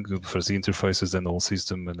testing for the interfaces and the whole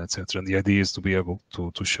system and etc. And the idea is to be able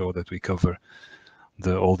to show that we cover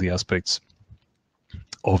all the aspects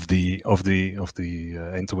of the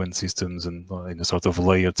end-to-end systems, and in a sort of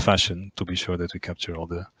layered fashion to be sure that we capture all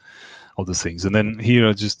the things. And then here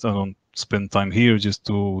I don't spend time here just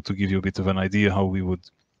to give you a bit of an idea how we would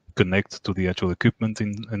connect to the actual equipment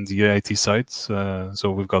in the AIT sites.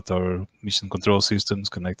 So we've got our mission control systems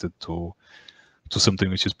connected to something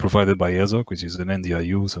which is provided by ESOC, which is an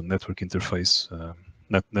NDIU, so network interface,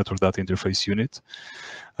 network data interface unit,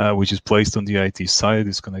 which is placed on the AIT side.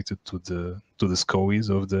 Is connected to the SCOIs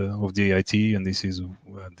of the AIT, and this is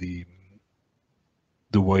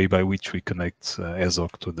the way by which we connect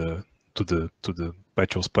ESOC to the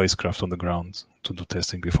actual spacecraft on the ground to do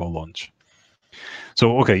testing before launch.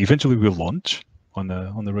 So okay, eventually we'll launch on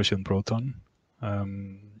the Russian Proton.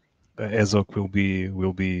 ESOC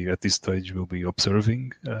will be at this stage will be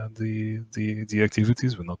observing the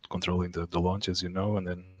activities. We're not controlling the launch, as you know, and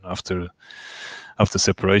then after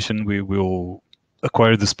separation we will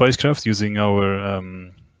acquire the spacecraft using our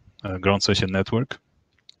ground station network.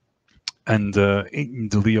 And in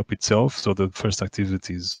the LEOP itself, so the first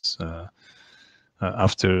activities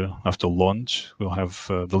after launch, we'll have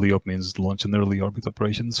the LEOP means launch and early orbit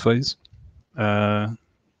operations phase.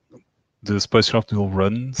 The spacecraft will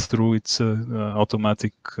run through its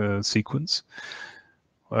automatic sequence,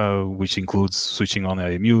 which includes switching on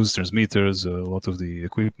AMUs, transmitters, a lot of the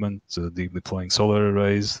equipment, deploying solar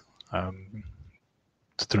arrays,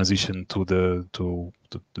 to transition to the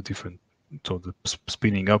different, to the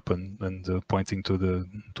spinning up and pointing to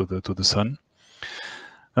the sun.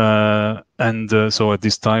 So at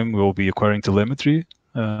this time we'll be acquiring telemetry.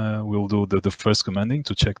 We'll do the first commanding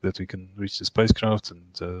to check that we can reach the spacecraft and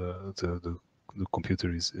the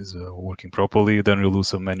computer is working properly. Then we'll do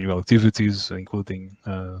some manual activities, including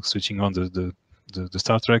switching on the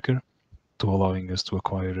star tracker to allowing us to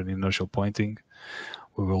acquire an inertial pointing.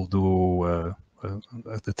 We will do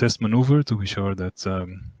the test maneuver to be sure that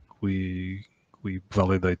we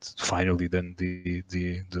validate finally then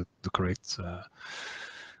the correct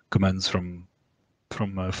commands from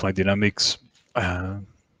flight dynamics, and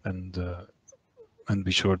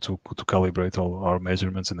be sure to calibrate all our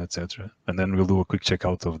measurements and etc. And then we'll do a quick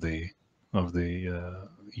checkout of the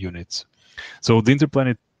units. So the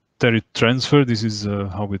interplanetary transfer, this is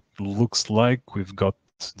how it looks like. We've got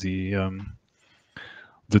the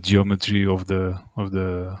geometry of the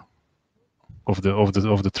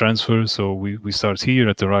transfer. So we start here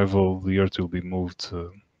at arrival. The Earth will be moved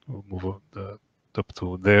up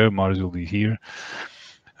to there. Mars will be here.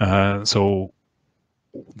 So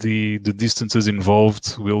the distances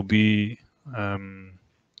involved will be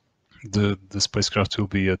the spacecraft will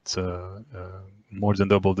be at more than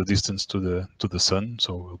double the distance to the sun.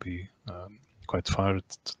 So we'll be quite far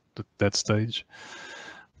at that stage.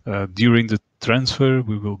 During the transfer,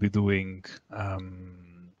 we will be doing a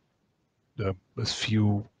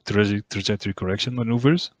few trajectory correction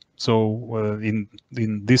maneuvers. So in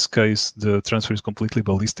this case, the transfer is completely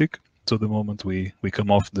ballistic. So the moment we come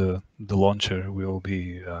off the launcher, we will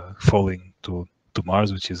be falling to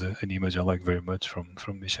Mars, which is an image I like very much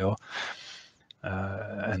from Michel.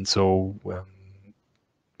 And so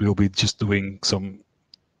we'll be just doing some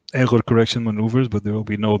error correction maneuvers, but there will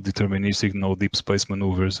be no deterministic, no deep space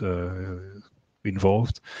maneuvers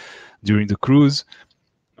involved. During the cruise,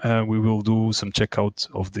 we will do some checkout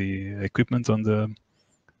of the equipment on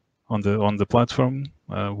the platform.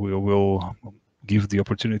 We will give the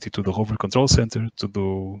opportunity to the rover control center to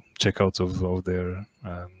do checkouts of their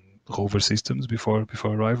rover systems before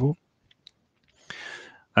arrival,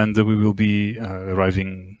 and we will be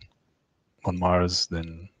arriving on Mars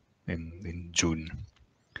then in June.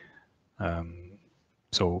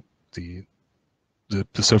 So the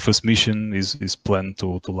surface mission is planned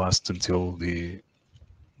to last until the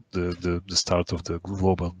start of the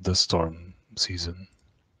global dust storm season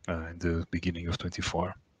in the beginning of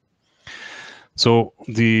 24. So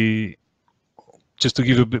just to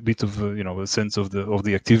give a bit of a sense of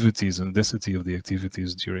the activities and density of the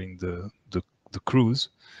activities during the cruise.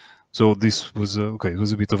 So this was okay. It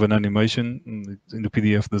was a bit of an animation. In the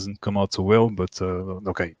PDF doesn't come out so well, but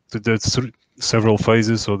okay. There's several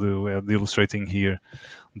phases. So we are illustrating here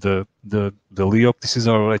the LEOP. This is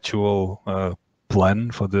our actual plan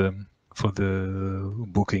for the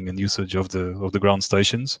booking and usage of the ground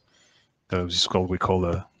stations. This is we call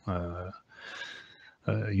a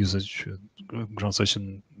usage ground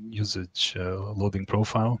station usage loading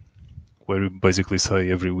profile, where we basically say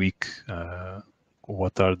every week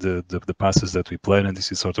what are the passes that we plan, and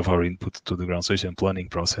this is sort of our input to the ground station planning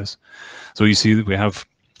process. So you see we have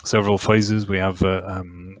several phases. We have the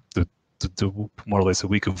more or less a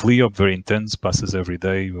week of LEOP, very intense, passes every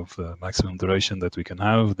day of maximum duration that we can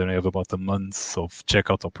have. Then we have about a month of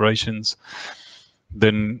checkout operations.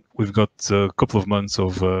 Then we've got a couple of months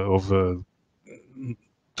of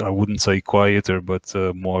I wouldn't say quieter, but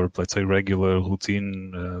more, let's say, regular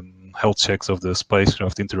routine health checks of the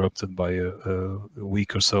spacecraft, interrupted by a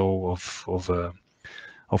week or so of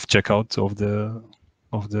checkout of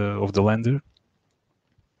the lander,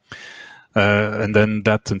 and then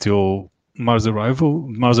that until Mars arrival.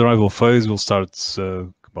 Mars arrival phase will start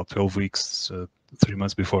about 12 weeks, 3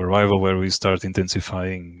 months before arrival, where we start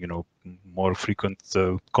intensifying, more frequent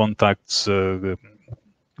contacts,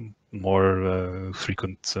 more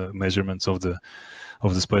frequent measurements of the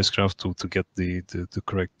spacecraft to get the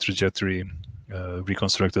correct trajectory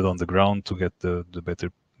reconstructed on the ground, to get the better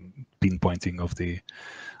pinpointing of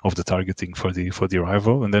the targeting for the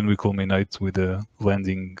arrival. And then we culminate with a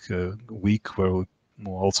landing week, where we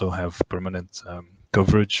will also have permanent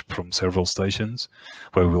coverage from several stations,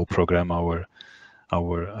 where we will program our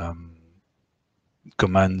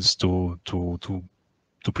commands to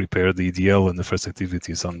prepare the EDL and the first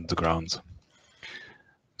activities on the ground.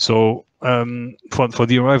 So for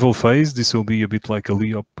the arrival phase, this will be a bit like a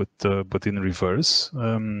LEOP, but in reverse.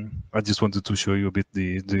 I just wanted to show you a bit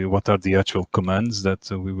what are the actual commands that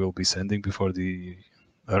we will be sending before the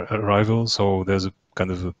arrival. So there's a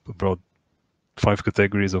kind of a broad 5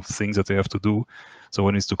 categories of things that they have to do. So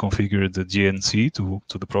one is to configure the GNC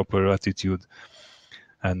to the proper attitude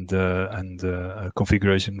and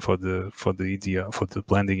configuration for the EDL, for the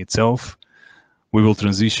landing itself. We will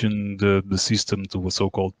transition the system to a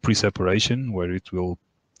so-called pre-separation, where it will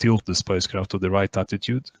tilt the spacecraft to the right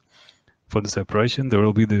attitude for the separation. There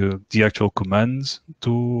will be the actual commands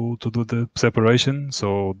to do the separation.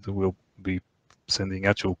 So we'll be sending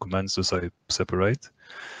actual commands to say separate.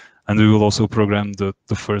 And we will also program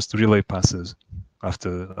the first relay passes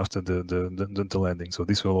after the landing. So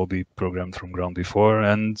this will all be programmed from ground before,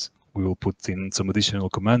 and we will put in some additional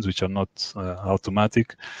commands which are not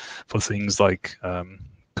automatic, for things like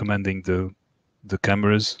commanding the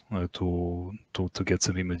cameras to get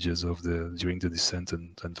some images of during the descent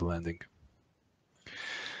and the landing.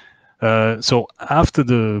 So after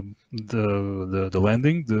the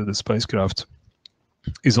landing, the spacecraft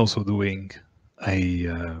is also doing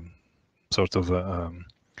a sort of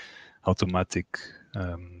automatic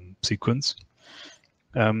sequence,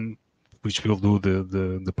 which will do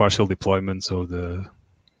the partial deployments of the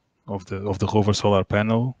rover solar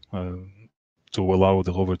panel to allow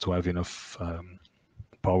the rover to have enough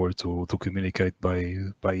power to communicate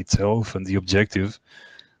by itself. And the objective,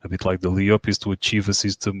 a bit like the LEOP, is to achieve a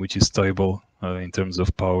system which is stable in terms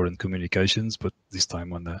of power and communications, but this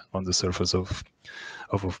time on the surface of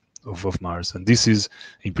Mars. And this is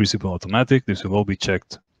in principle automatic. This will all be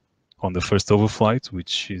checked on the first overflight,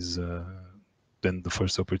 which is then the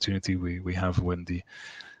first opportunity we have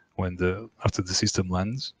after the system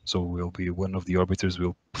lands. So we'll be, one of the orbiters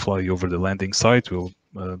will fly over the landing site. We'll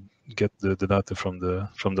get the data from the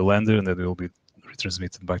lander, and then it will be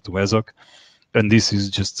retransmitted back to ESOC. And this is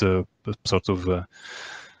just a sort of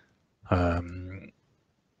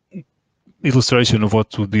illustration of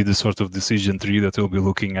what would be the sort of decision tree that we'll be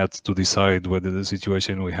looking at to decide whether the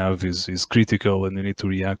situation we have is critical and we need to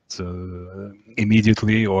react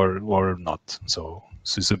immediately or not. So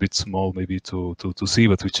it's a bit small maybe to see,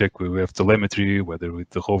 but we check, we have telemetry, whether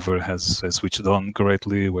the rover has switched on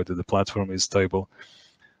correctly, whether the platform is stable,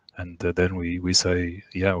 and then we say,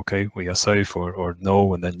 yeah, okay, we are safe, or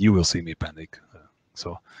no, and then you will see me panic.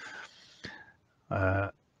 So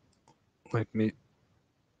let me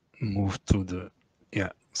move to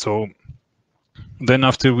so then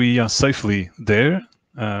after we are safely there,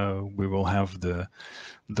 we will have the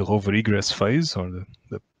rover egress phase, or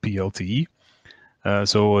the PLTE.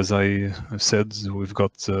 So as I said, we've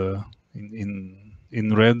got in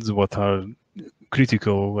red what are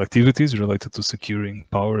critical activities related to securing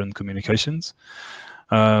power and communications.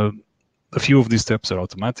 A few of these steps are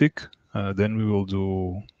automatic. Then we will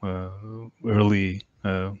do early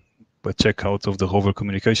a checkout of the rover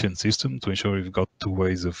communication system to ensure we've got two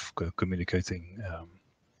ways of communicating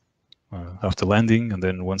after landing. And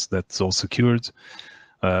then once that's all secured,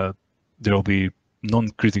 there will be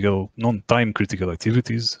non-time critical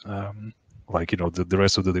activities, like the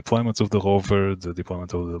rest of the deployments of the rover, the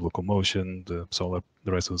deployment of the locomotion, the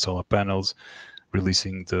rest of the solar panels,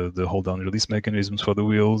 releasing the hold down release mechanisms for the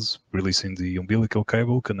wheels, releasing the umbilical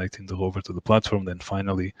cable connecting the rover to the platform, then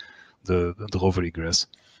finally the rover egress.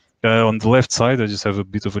 On the left side, I just have a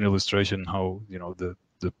bit of an illustration how the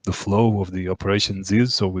flow of the operations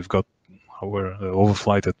is. So we've got our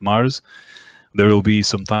overflight at Mars. There will be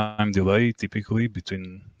some time delay, typically,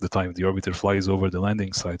 between the time the orbiter flies over the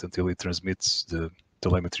landing site until it transmits the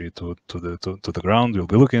telemetry to the ground. We'll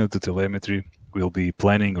be looking at the telemetry. We'll be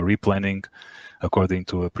planning or replanning according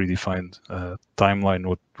to a predefined timeline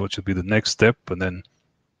what should be the next step, and then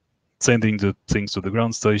sending the things to the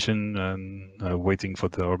ground station and waiting for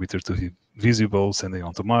the orbiter to be visible, sending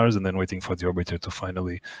on to Mars, and then waiting for the orbiter to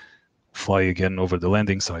finally fly again over the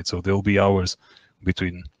landing site. So there'll be hours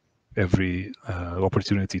between every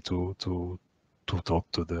opportunity to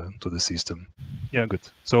talk to the system. Yeah, good.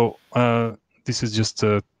 So this is just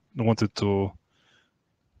wanted to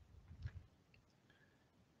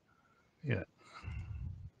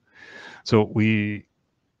So we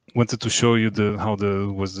wanted to show you how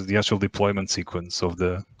the actual deployment sequence of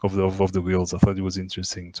the wheels. I thought it was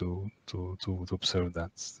interesting to observe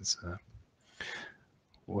that.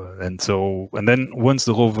 And then once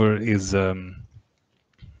the rover is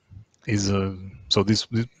so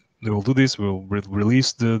they will do this. We'll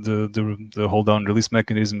release the hold down release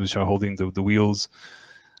mechanisms which are holding the wheels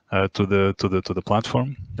to the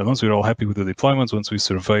platform. And once we're all happy with the deployments, once we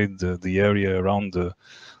surveyed the area around the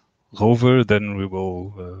rover, then we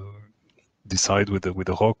will decide with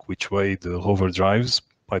the hawk which way the rover drives,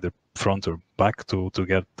 either front or back, to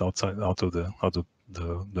get out of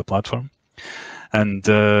the platform. And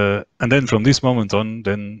then from this moment on,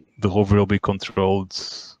 then the rover will be controlled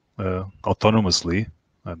autonomously.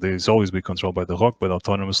 There's always be controlled by the rock, but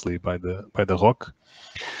autonomously by the rock.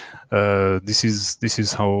 This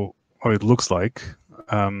is how it looks like.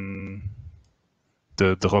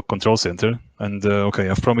 The rock control center. And okay,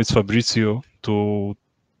 I've promised Fabrizio to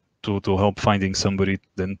help finding somebody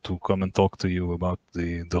then to come and talk to you about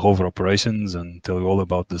the rover operations and tell you all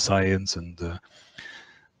about the science and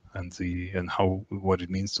what it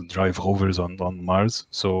means to drive rovers on Mars.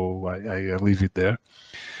 So I leave it there,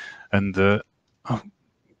 and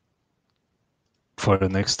for the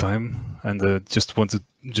next time, and just wanted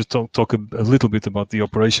to talk a little bit about the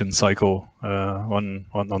operation cycle on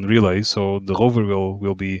relay. So the rover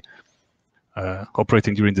will be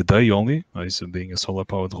operating during the day only, as being a solar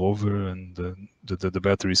powered rover, and the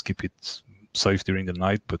batteries keep it safe during the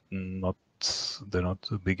night, but they're not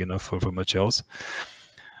big enough for much else.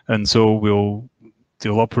 And so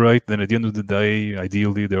they'll operate. Then at the end of the day,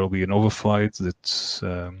 ideally there will be an overflight that's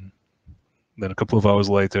then a couple of hours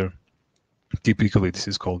later. Typically, this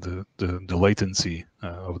is called the latency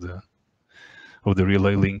of the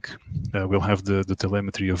relay link. We'll have the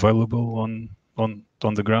telemetry available on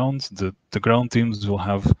the ground. The ground teams will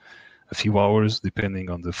have a few hours, depending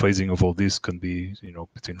on the phasing of all this. Can be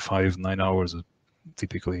between 5-9 hours,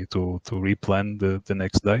 typically, to replan the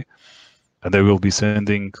next day, and they will be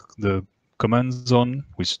sending the commands on,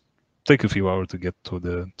 which take a few hours to get to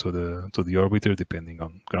the orbiter, depending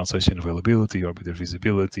on ground station availability, orbiter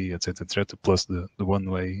visibility, etc., etc., plus the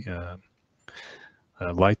one-way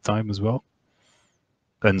light time as well.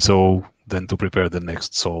 And so then to prepare the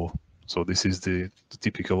next sol. So this is the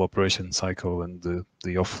typical operation cycle, and the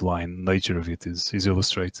offline nature of it is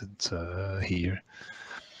illustrated here.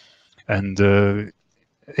 And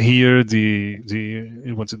here,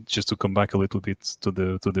 I wanted just to come back a little bit to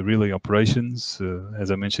the relay operations. As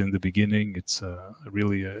I mentioned in the beginning, it's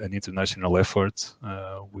really an international effort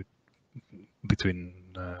between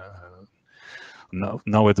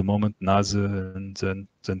now at the moment NASA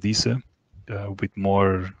and ESA, with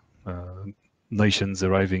more nations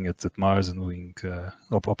arriving at Mars and doing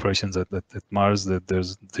operations at Mars. That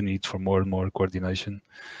there's the need for more and more coordination.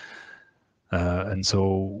 And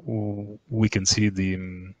so we can see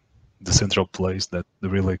the central place that the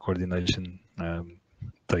relay coordination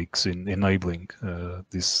takes in enabling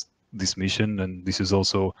this mission. And this is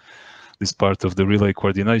also this part of the relay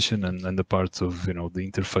coordination and the part of the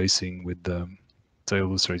interfacing with the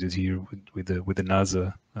illustrated here with the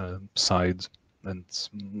NASA side and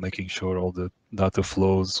making sure all the data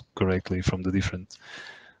flows correctly from the different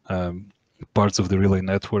parts of the relay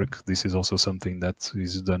network. This is also something that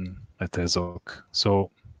is done at ESOC. So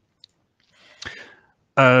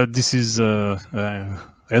this is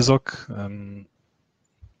ESOC.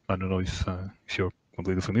 I don't know if you're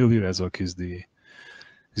completely familiar. ESOC is the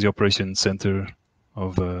operation center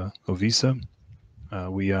of ESA.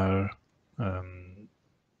 We are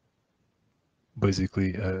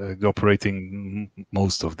basically operating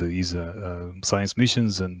most of the ESA science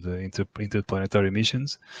missions and the interplanetary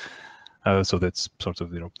missions. So that's sort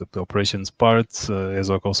of the operations part.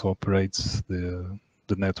 ESOC also operates the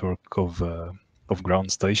network of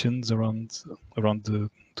ground stations around the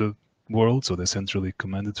world, so they're centrally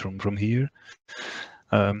commanded from here.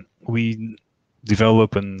 We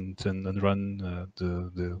develop and run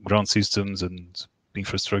the ground systems and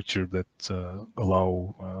infrastructure that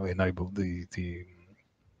enable the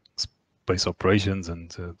space operations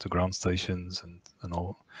and the ground stations and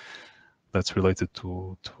all that's related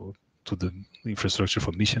to the infrastructure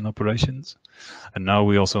for mission operations. And now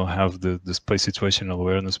we also have the space situational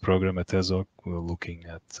awareness program at ESOC. We're looking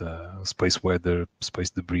at space weather, space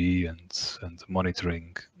debris, and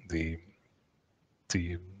monitoring the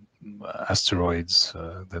asteroids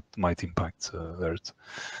that might impact Earth.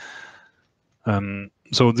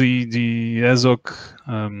 So the ESOC,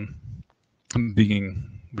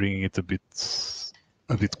 bringing it a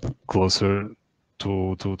bit closer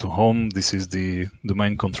to home. This is the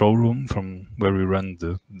main control room from where we run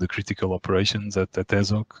the critical operations at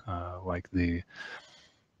ESOC, like the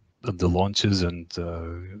launches and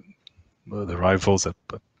the arrivals at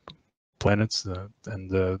planets,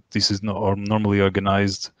 and this is normally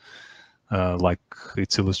organized like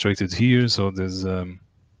it's illustrated here. So there's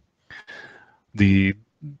the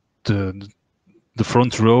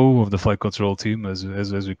front row of the flight control team, as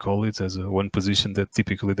we call it, as one position that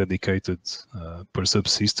typically dedicated per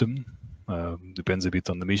subsystem. Depends a bit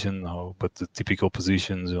on the mission now, but the typical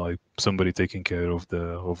positions like somebody taking care of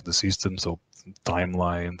the system, so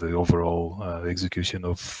timeline, the overall execution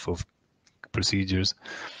of procedures.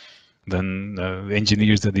 Then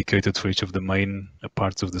engineers dedicated for each of the main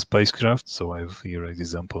parts of the spacecraft. So I have here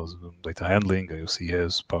examples of data handling,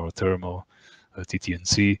 IOCS, power thermal,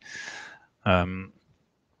 TT&C.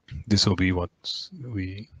 This will be what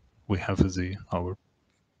we have as our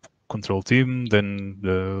control team.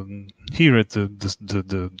 Then here at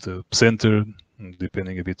the center,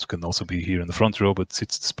 depending a bit, can also be here in the front row, but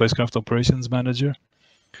it's the spacecraft operations manager,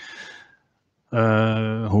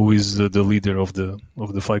 who is the leader of the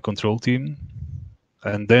flight control team.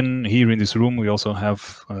 And then here in this room, we also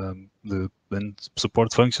have the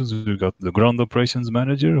support functions. We've got the ground operations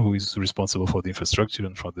manager, who is responsible for the infrastructure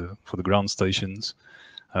and for the ground stations,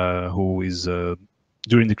 who is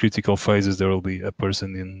during the critical phases, there will be a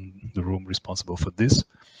person in the room responsible for this.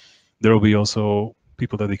 There will be also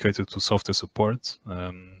people dedicated to software support,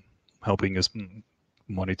 helping us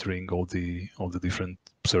monitoring all the different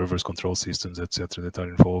servers, control systems, etc., that are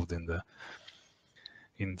involved in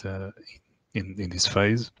this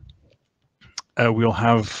phase. We'll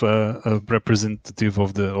have a representative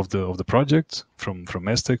of the project from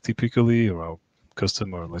ESTEC typically, or our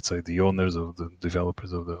customer, let's say the owners of the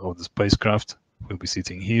developers of the spacecraft will be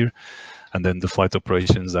sitting here, and then the flight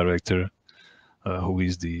operations director, who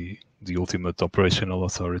is the ultimate operational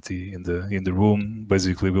authority in the room,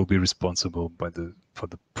 basically will be responsible for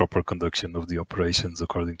the proper conduction of the operations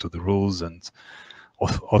according to the rules, and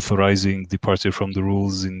authorizing departure from the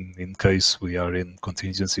rules in case we are in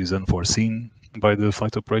contingencies unforeseen by the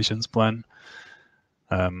flight operations plan.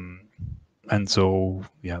 And so,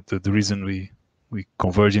 yeah, the reason we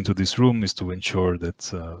converge into this room is to ensure that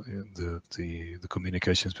the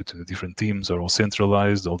communications between the different teams are all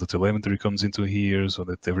centralized, all the telemetry comes into here, so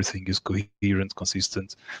that everything is coherent,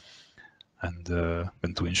 consistent, and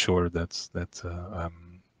to ensure that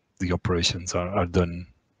the operations are done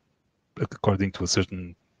according to a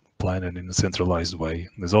certain plan and in a centralized way.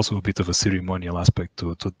 There's also a bit of a ceremonial aspect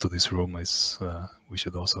to this room. We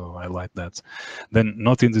should also highlight that. Then,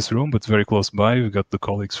 not in this room, but very close by, we got the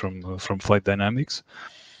colleagues from Flight Dynamics.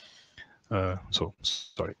 So,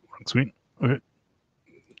 sorry, wrong screen. Okay.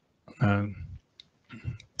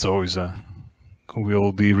 So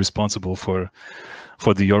we'll be responsible for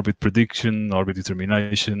the orbit prediction, orbit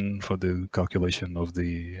determination, for the calculation of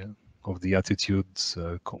the attitudes,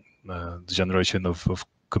 the generation of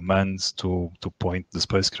commands to point the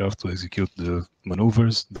spacecraft to execute the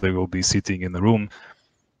maneuvers. They will be sitting in the room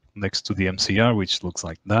next to the MCR, which looks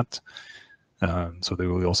like that. So they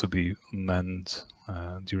will also be manned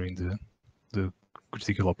during the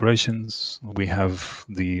critical operations. We have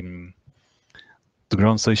the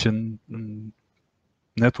ground station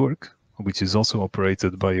network, which is also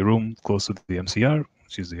operated by a room close to the MCR,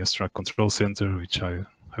 which is the Extract Control Center, which I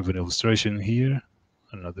have an illustration here,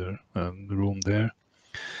 another room there,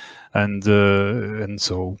 and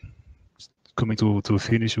so coming to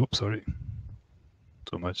finish. Oops, sorry,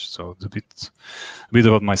 too much. So it's a bit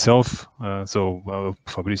about myself.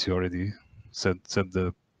 Fabrizio already said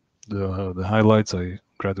the highlights. I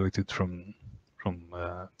graduated from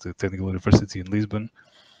the Technical University in Lisbon.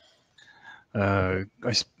 I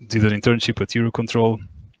did an internship at Eurocontrol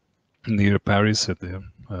near Paris at the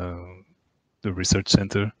research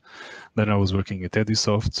center. Then I was working at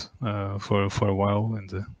Edisoft for a while, and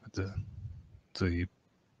the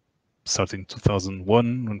starting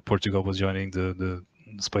 2001 when Portugal was joining the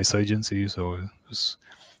space agency. So it was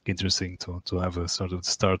interesting to have a sort of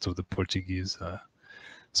start of the Portuguese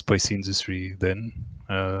space industry then.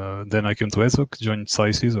 Then I came to ESOC, joined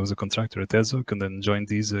SciSys. I was a contractor at ESOC, and then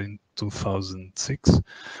joined ESA in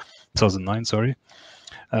 2009, sorry.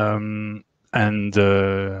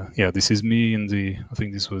 Yeah, this is me in the, I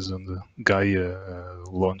think this was on the Gaia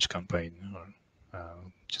launch campaign,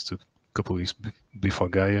 just a couple of weeks before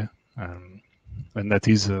Gaia. And that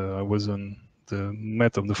is, I was on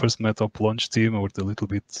the first METOP launch team. I worked a little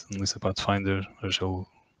bit on Lisa Pathfinder, Herschel,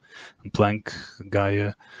 and Planck,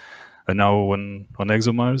 Gaia, and now on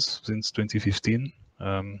ExoMars since 2015.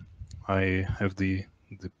 I have the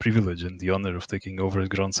privilege and the honor of taking over as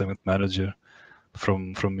ground segment manager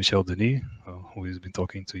from Michel Denis, who has been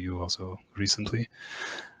talking to you also recently.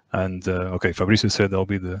 And okay, Fabrizio said I'll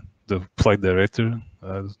be the flight director.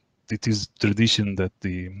 It is tradition that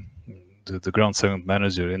the ground segment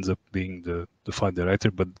manager ends up being the flight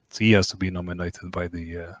director, but he has to be nominated by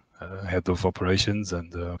the head of operations.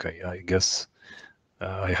 And okay, I guess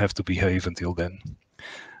I have to behave until then.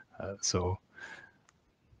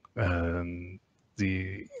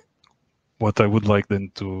 What I would like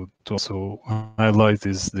then to also highlight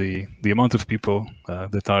is the amount of people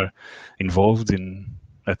that are involved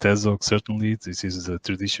at ESOC. Certainly, this is a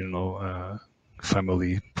traditional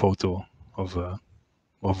family photo of a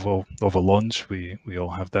launch. We all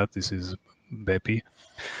have that. This is Bepi,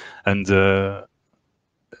 and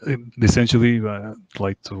essentially, I'd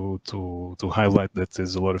like to highlight that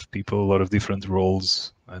there's a lot of people, a lot of different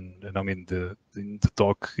roles, and I mean in the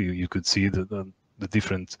talk you could see the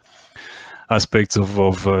different aspects of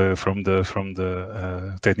from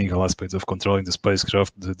the technical aspects of controlling the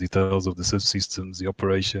spacecraft, the details of the subsystems, the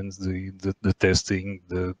operations, the testing,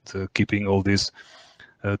 the keeping all this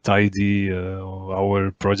tidy,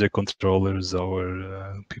 our project controllers,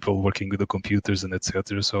 our people working with the computers and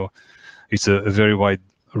etc. So it's a very wide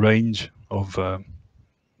range of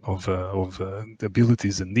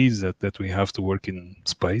abilities and needs that we have to work in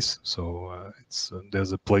space. So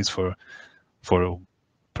there's a place for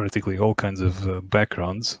practically all kinds of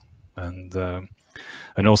backgrounds, and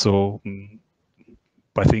also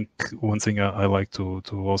I think one thing I like to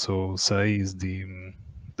also say is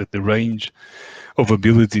that the range of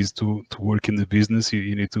abilities to work in the business,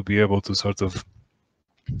 you need to be able to sort of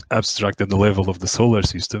abstract at the level of the solar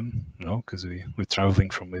system, you know, because we're traveling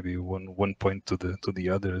from maybe one point to the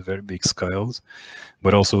other at very big scales,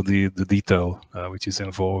 but also the detail which is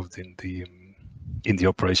involved in the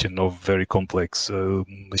operation of very complex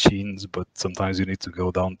machines. But sometimes you need to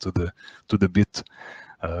go down to the bit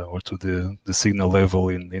or to the signal level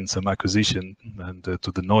in some acquisition, and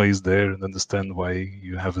to the noise there, and understand why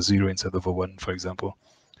you have a 0 instead of a 1, for example.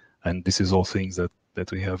 And this is all things that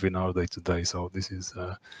we have in our day-to-day. So this is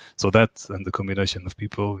so that, and the combination of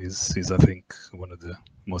people is I think one of the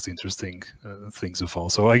most interesting things of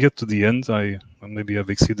all. So I get to the end. I maybe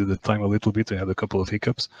have exceeded the time a little bit. I had a couple of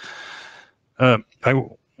hiccups. I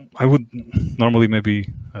would normally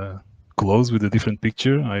maybe close with a different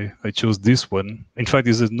picture. I chose this one. In fact,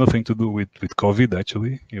 this has nothing to do with COVID.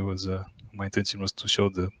 Actually, it was my intention was to show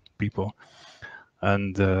the people,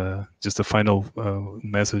 and just a final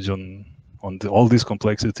message on all this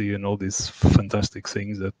complexity and all these fantastic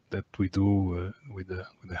things that we do with the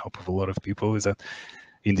help of a lot of people, is that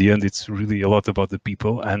in the end it's really a lot about the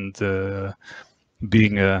people, and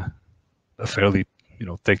being a fairly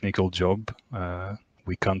technical job,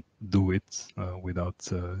 we can't do it without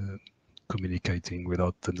communicating,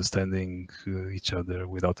 without understanding each other,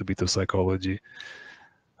 without a bit of psychology.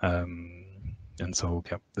 And so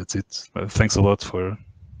yeah, that's it. Thanks a lot for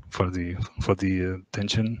the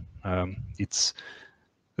attention. It's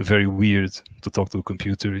very weird to talk to a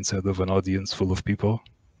computer instead of an audience full of people,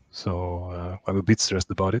 so I'm a bit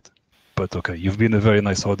stressed about it, but okay, you've been a very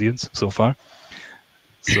nice audience so far,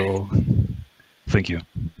 so thank you.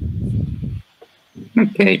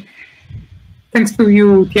 Okay. Thanks to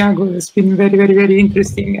you, Tiago. It's been very, very, very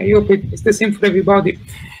interesting. I hope it's the same for everybody.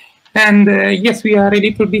 And yes, we are a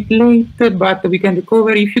little bit late, but we can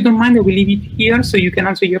recover. If you don't mind, I will leave it here so you can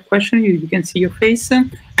answer your question. You can see your face.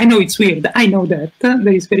 I know it's weird. I know that.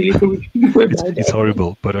 There is very little we can do about that. It's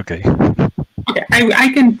horrible, but okay. Okay, I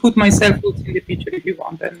can put myself in the picture if you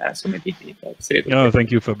want, and so maybe that's it. No, thank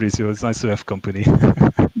you, Fabrizio. It's nice to have company.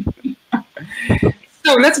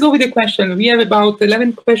 So let's go with the question. We have about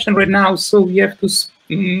 11 questions right now, so we have to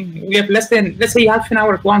we have less than, let's say, half an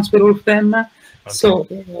hour at once for all of them. Okay. So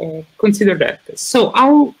consider that. So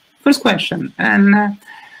our first question, and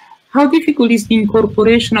how difficult is the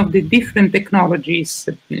incorporation of the different technologies,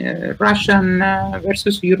 Russian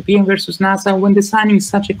versus European versus NASA, when designing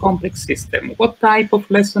such a complex system? What type of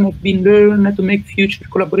lessons have been learned to make future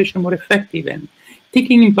collaboration more effective? And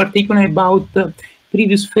thinking in particular about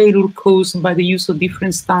previous failure caused by the use of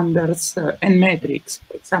different standards and metrics,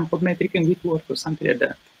 for example, metric and Whitworth or something like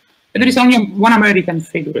that. And there is only one American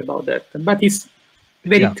failure about that, but it's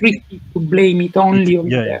very tricky to blame it only on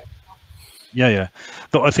that. Yeah.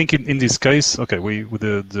 So I think in this case, okay, with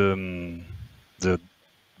the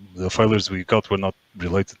failures we got were not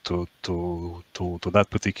related to that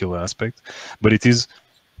particular aspect, but it is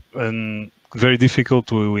very difficult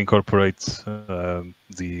to incorporate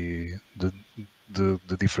the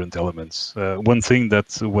different elements. One thing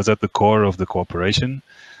that was at the core of the cooperation,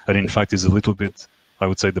 and in fact is a little bit, I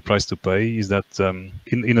would say, the price to pay, is that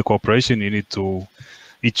in a cooperation you need to,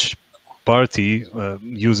 each party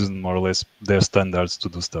uses more or less their standards to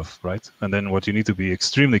do stuff, right? And then what you need to be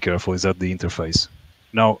extremely careful is at the interface.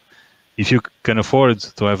 Now, if you can afford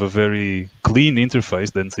to have a very clean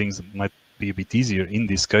interface, then things might be a bit easier. In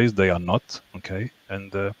this case, they are not, okay?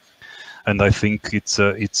 And I think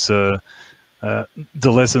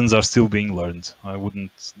the lessons are still being learned. I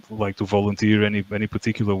wouldn't like to volunteer any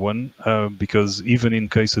particular one, because even in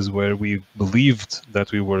cases where we believed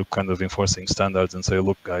that we were kind of enforcing standards and say,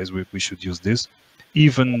 look, guys, we should use this,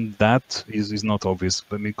 even that is not obvious.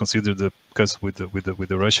 Let me consider the case with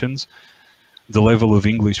the Russians. The level of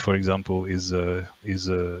English, for example, is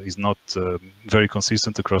not very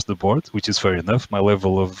consistent across the board, which is fair enough. My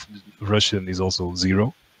level of Russian is also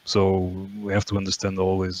 0. So we have to understand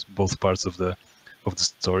always both parts of the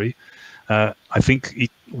story. I think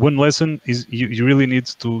one lesson is you really need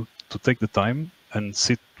to take the time and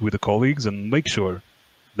sit with the colleagues and make sure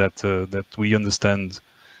that we understand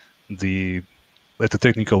at the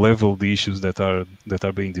technical level the issues that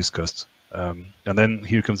are being discussed. And then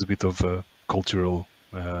here comes a bit of cultural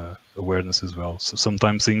awareness as well. So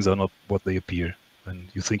sometimes things are not what they appear, and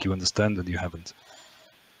you think you understand and you haven't.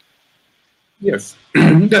 Yes,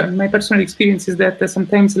 my personal experience is that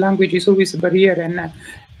sometimes language is always a barrier,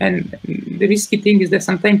 and the risky thing is that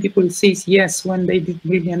sometimes people say yes when they didn't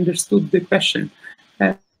really understood the question,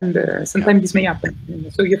 and sometimes this may happen.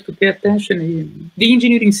 So you have to pay attention. The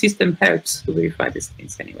engineering system helps to verify these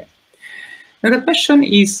things anyway. Another question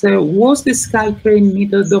is, was the sky crane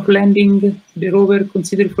method of landing the rover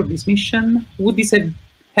considered for this mission? Would this have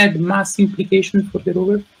had mass implication for the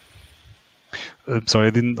rover? Sorry,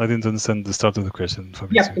 I didn't understand the start of the question.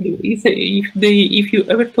 Yeah, if you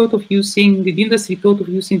ever thought of using, the industry thought of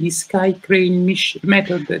using the sky crane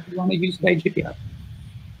method that you want to use by GPR?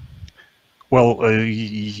 Well,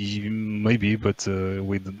 maybe, but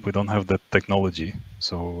we don't have that technology,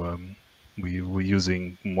 so we're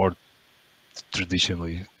using more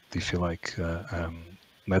traditionally, if you like,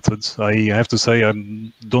 methods. I have to say I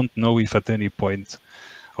don't know if at any point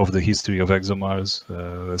of the history of ExoMars,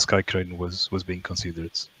 a sky crane was being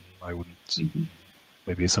considered. I wouldn't.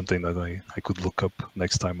 Maybe it's something that I could look up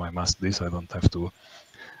next time I'm asked this. I don't have to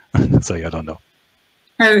say I don't know.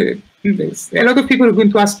 A lot of people are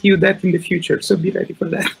going to ask you that in the future, so be ready for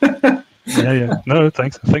that. Yeah. No,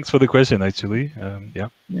 thanks for the question. Actually, yeah.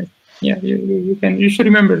 Yeah, you should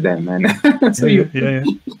remember them, and so yeah.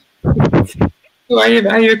 So I have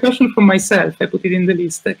a question for myself. I put it in the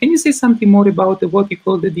list. Can you say something more about what you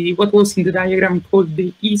called what was in the diagram called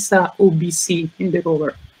the ESA OBC in the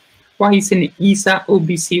rover? Why is an ESA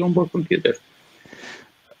OBC onboard computer?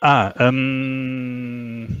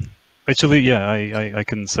 Actually, yeah, I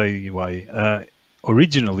can say why.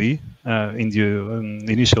 Originally, in the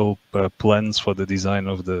initial plans for the design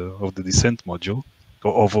of the descent module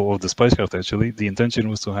of the spacecraft, actually, the intention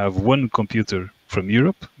was to have one computer from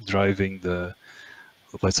Europe driving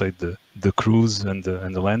let's say the cruise and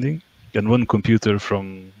the landing, and one computer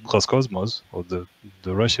from Roscosmos or the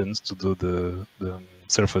Russians to do the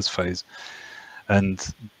surface phase,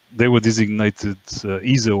 and they were designated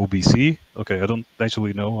ESA OBC. Okay, I don't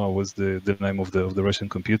actually know how was the name of the Russian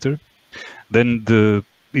computer. Then the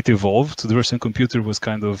it evolved. The Russian computer was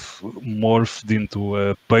kind of morphed into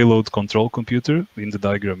a payload control computer. In the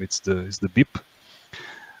diagram, it's the BIP,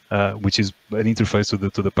 which is an interface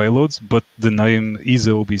to the payloads. But the name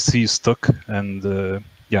ExoBC stuck, and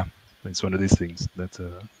yeah, it's one of these things that.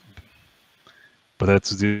 But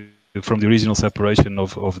that's from the original separation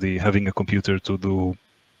of the having a computer to do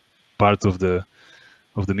part of the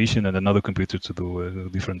mission and another computer to do a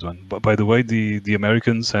different one. But by the way, the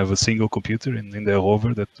Americans have a single computer in their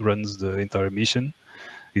rover that runs the entire mission.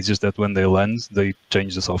 It's just that when they land, they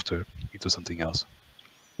change the software into something else.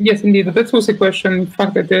 Yes, indeed. That was a question. In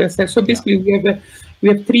fact, that so basically we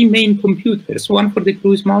have three main computers: one for the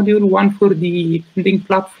cruise module, one for the landing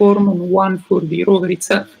platform, and one for the rover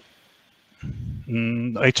itself.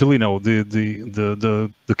 Actually, no.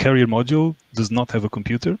 The carrier module does not have a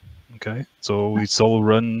computer. Okay, so it's all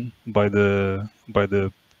run by the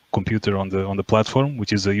computer on the platform,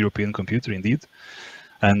 which is a European computer indeed.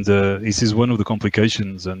 And this is one of the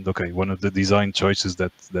complications, and okay, one of the design choices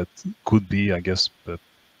that could be, I guess,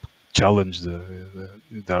 challenged.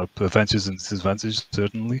 There are advantages and disadvantages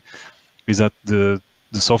certainly. Is that the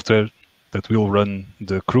software that will run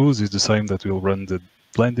the cruise is the same that will run the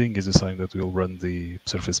landing, is the same that will run the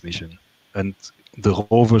surface mission, and the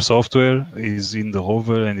rover software is in the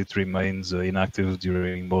rover and it remains inactive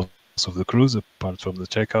during most of the cruise, apart from the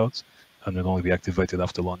checkouts, and will only be activated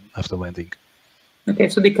after landing. Okay,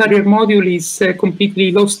 so the carrier module is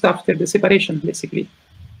completely lost after the separation, basically.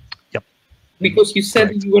 Yep. Because you said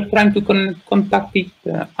Correct. you were trying to contact it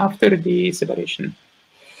after the separation.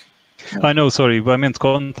 I know, sorry, I meant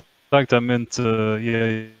contact, I meant,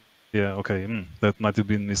 yeah, okay, that might have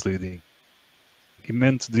been misleading. It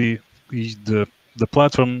meant the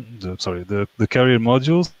platform, the carrier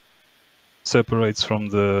module separates from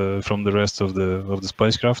the rest of the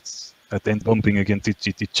spacecraft at the end, bumping against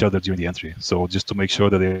each other during the entry. So just to make sure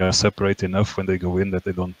that they are separate enough when they go in that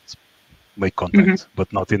they don't make contact,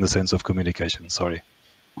 but not in the sense of communication. Sorry,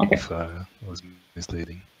 if it was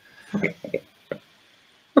misleading.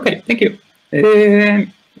 Okay, thank you. There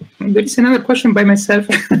is another question by myself.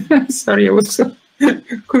 Sorry, I was so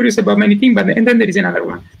curious about many things, and then there is another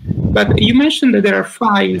one. But you mentioned that there are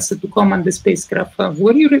files to command the spacecraft.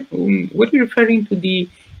 Were you referring to the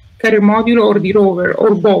carrier module or the rover,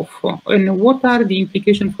 or both? And what are the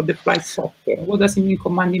implications for the flight software? What does it mean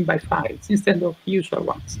commanding by files instead of usual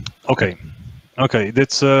ones? Okay,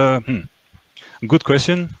 that's a good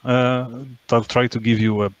question. I'll try to give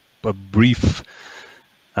you a brief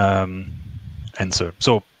answer.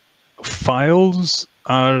 So files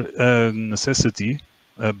are a necessity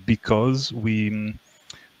because we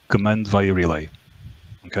command via relay.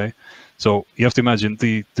 Okay, so you have to imagine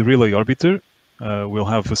the relay orbiter will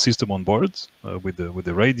have a system on board with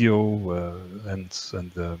the radio and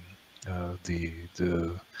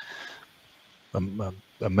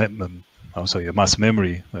I'll say a mass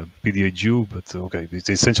memory, PDA-U, but okay, it's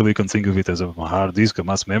essentially you can think of it as a hard disk, a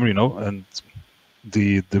mass memory, and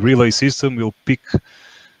the relay system will pick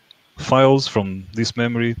files from this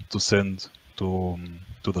memory to send to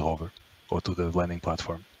the rover or to the landing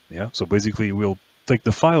platform. Yeah, so basically we'll take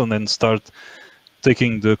the file and then start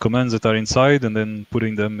taking the commands that are inside and then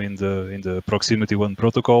putting them in the proximity 1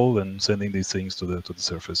 protocol and sending these things to the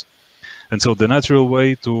surface. And so the natural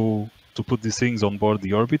way to put these things on board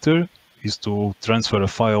the orbiter is to transfer a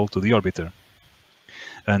file to the orbiter.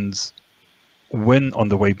 And when on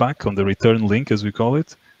the way back, on the return link as we call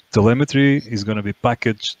it, telemetry is going to be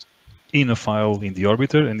packaged in a file in the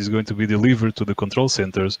orbiter and is going to be delivered to the control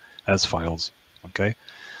centers as files. Okay,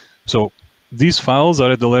 so these files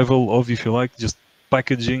are at the level of, if you like, just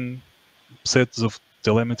packaging sets of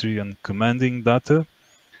telemetry and commanding data,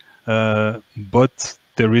 but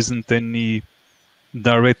there isn't any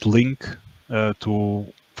direct link to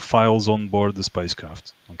files on board the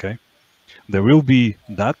spacecraft. Okay, there will be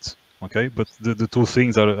that. Okay, but the two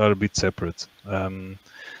things are a bit separate.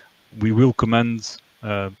 We will command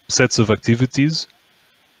sets of activities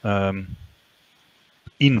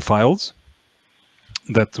in files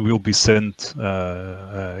that will be sent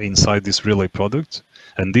inside this relay product,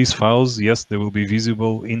 and these files, yes, they will be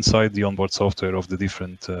visible inside the onboard software of the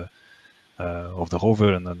different of the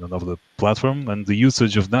rover and of the platform. And the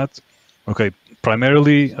usage of that, okay,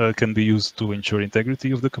 primarily can be used to ensure integrity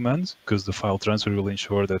of the commands, because the file transfer will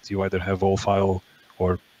ensure that you either have all file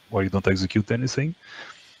or you don't execute anything.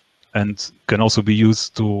 And can also be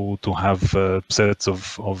used to have sets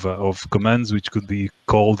of commands which could be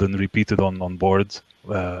called and repeated on board,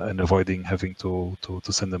 and avoiding having to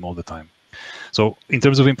send them all the time. So in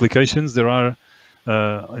terms of implications, there are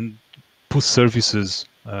push services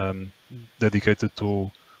dedicated to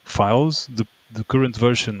files. the current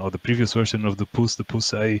version or the previous version of the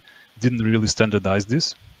PUS A, didn't really standardize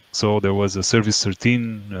this. So there was a service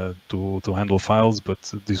 13 to handle files, but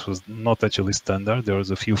this was not actually standard. There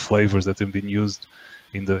was a few flavors that have been used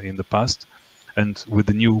in the past. And with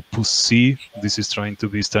the new PUS-C, this is trying to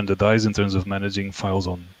be standardized in terms of managing files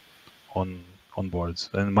on boards.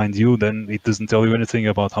 And mind you, then it doesn't tell you anything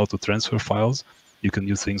about how to transfer files. You can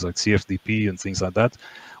use things like CFDP and things like that,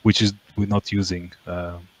 which is we're not using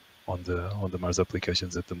on the Mars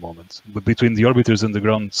applications at the moment. But between the orbiters and the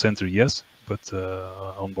ground center, yes, but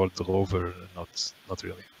on board the rover, not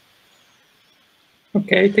really.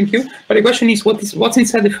 Okay, thank you. But the question is, what's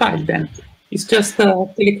inside the file then? It's just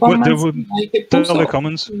telecommands, like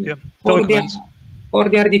telecommands, yeah, telecommands. Or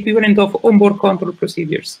they are the equivalent of onboard control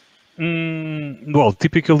procedures? Well,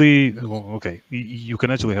 typically, okay, you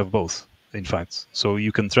can actually have both, in fact. So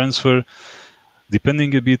you can transfer,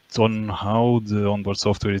 depending a bit on how the onboard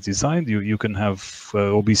software is designed, you can have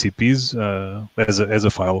OBCPs as a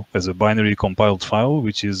file, as a binary compiled file,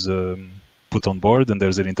 which is put on board, and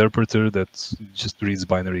there's an interpreter that just reads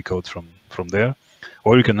binary code from there.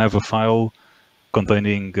 Or you can have a file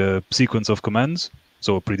containing a sequence of commands,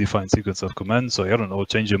 so a predefined sequence of commands. So I don't know,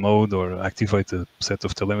 change a mode or activate a set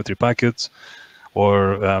of telemetry packets,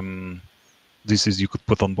 or this is you could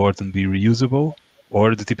put on board and be reusable.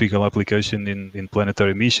 Or the typical application in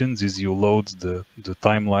planetary missions is you load the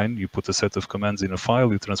timeline, you put a set of commands in a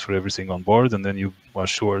file, you transfer everything on board, and then you are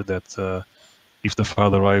sure that if the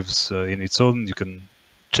file arrives in its own, you can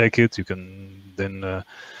check it, you can then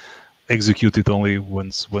execute it only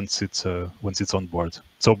once it's on board.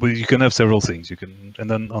 So, but you can have several things. You can, and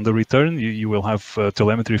then on the return, you will have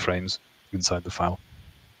telemetry frames inside the file.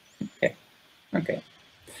 Okay.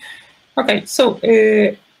 So,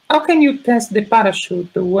 how can you test the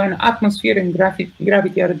parachute when atmosphere and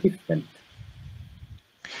gravity are different?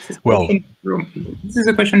 This is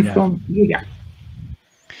a question from Julia.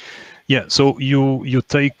 Yeah. So you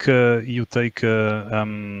take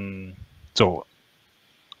so.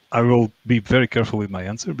 I will be very careful with my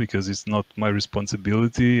answer because it's not my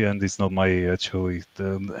responsibility and it's not my actually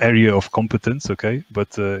the area of competence. Okay,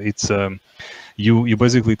 but it's you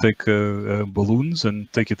basically take balloons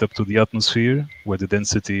and take it up to the atmosphere where the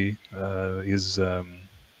density is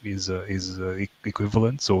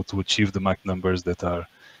equivalent. So to achieve the Mach numbers that are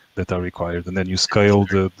required, and then you scale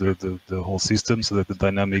the whole system so that the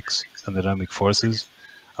dynamics and dynamic forces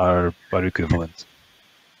are equivalent.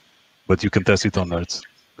 But you can test it on Earth.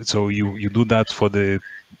 So you do that for the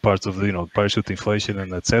parts of the parachute inflation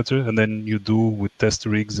and etc. And then you do with test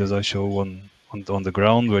rigs, as I show on the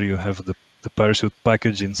ground, where you have the parachute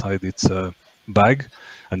package inside its bag,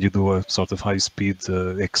 and you do a sort of high-speed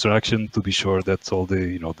extraction to be sure that all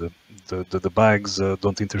the the bags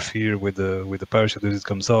don't interfere with the parachute as it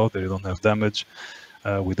comes out, that you don't have damage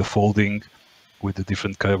with the folding, with the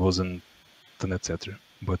different cables and etc.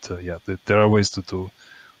 But yeah, there are ways to do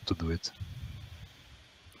it.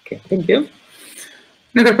 Okay, thank you.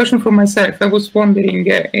 Another question from myself. I was wondering,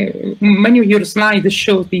 many of your slides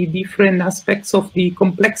show the different aspects of the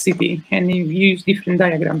complexity, and you use different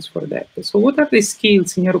diagrams for that. So what are the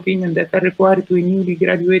skills, in your opinion, that are required to a newly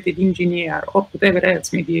graduated engineer or whatever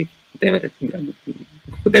else, maybe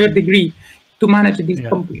whatever degree, to manage this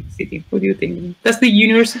complexity? What do you think? Does the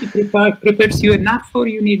university prepares you enough, or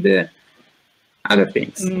you need other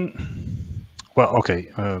things? Well, okay.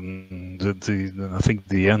 I think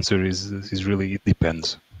the answer is really it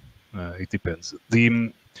depends. It depends.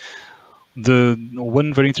 The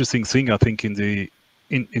one very interesting thing I think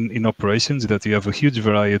in operations is that you have a huge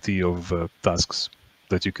variety of tasks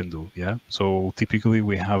that you can do. Yeah. So typically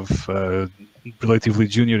we have relatively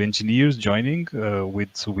junior engineers joining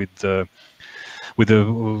with a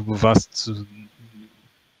vast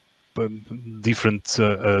different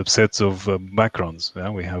sets of backgrounds. Yeah?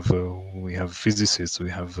 We have physicists, we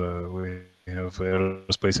have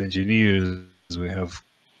aerospace engineers, we have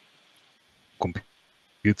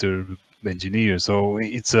computer engineers. So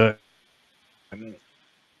it's in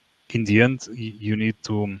the end you need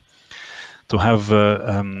to have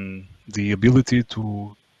the ability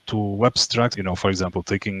to abstract. For example,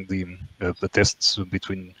 taking the tests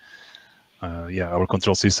between our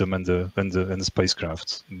control system and the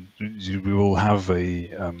spacecraft. We will have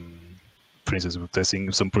for instance, we're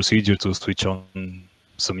testing some procedure to switch on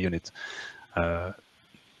some unit. The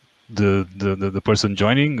person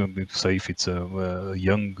joining, say if it's a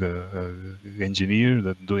young engineer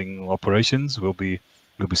that doing operations, will be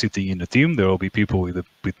sitting in a team. There will be people with a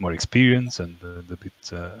bit more experience, and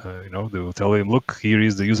they will tell him, look, here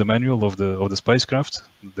is the user manual of the spacecraft.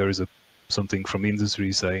 There is something from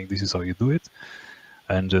industry saying this is how you do it,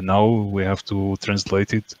 and now we have to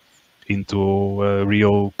translate it into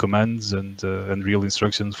real commands and real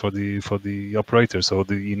instructions for the operator. So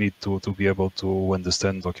you need to be able to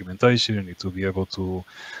understand documentation. You need to be able to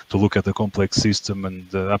look at the complex system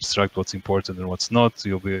and abstract what's important and what's not.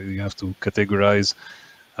 You have to categorize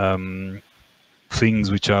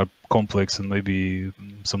things which are complex and maybe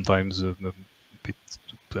sometimes a bit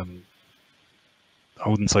I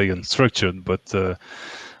wouldn't say unstructured,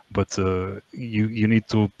 but you need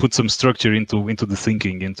to put some structure into the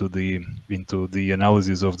thinking, into the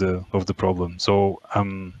analysis of the problem. So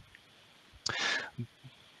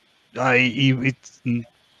you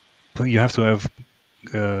have to have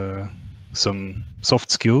some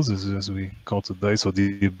soft skills, as we call today. So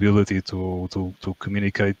the ability to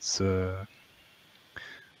communicate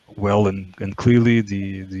well and clearly,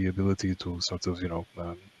 the ability to sort of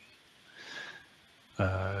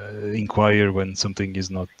inquire when something is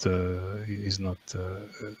not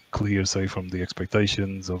clear, say from the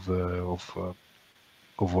expectations of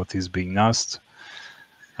what is being asked,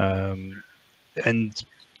 and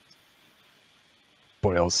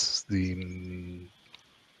what else?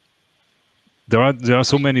 There are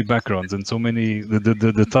so many backgrounds and so many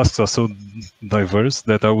the tasks are so diverse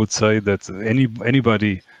that I would say that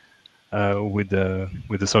anybody with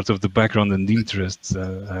the sort of the background and interests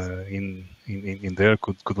in there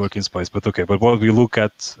could work in space. But okay, but what we look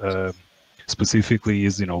at specifically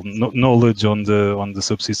is knowledge on the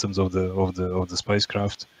subsystems of the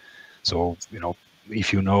spacecraft. So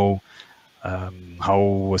if you know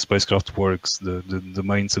how a spacecraft works, the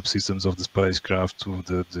main subsystems of the spacecraft, to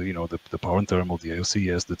the power and thermal, the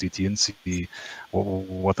AOCS, the TT&C,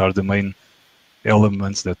 what are the main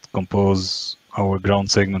elements that compose our ground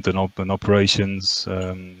segment and open operations,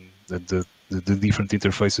 the different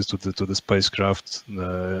interfaces to the spacecraft,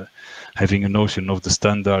 having a notion of the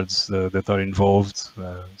standards that are involved.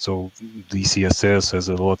 So the ECSS has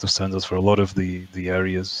a lot of standards for a lot of the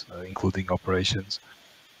areas, including operations.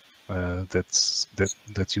 That's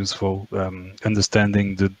useful.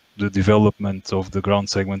 Understanding the development of the ground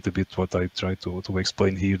segment, a bit what I try to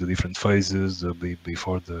explain here, the different phases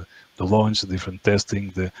before the launch, the different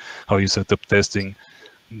testing, how you set up testing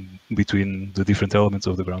between the different elements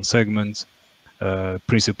of the ground segment,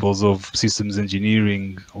 principles of systems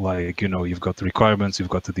engineering, like you've got the requirements, you've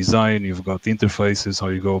got the design, you've got the interfaces, how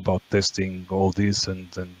you go about testing all this and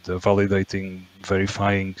validating,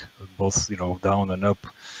 verifying both down and up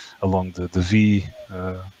along the V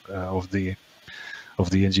of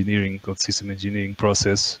the engineering, of system engineering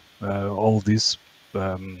process. All this,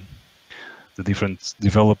 the different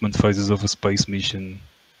development phases of a space mission.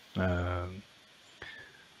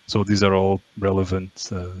 So these are all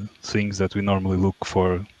relevant things that we normally look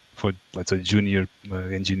for let's say junior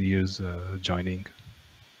engineers joining.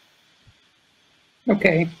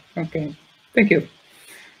 Okay, thank you.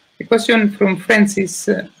 A question from Francis.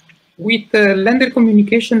 With lander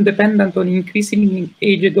communication dependent on increasingly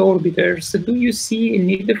aged orbiters, do you see a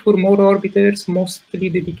need for more orbiters mostly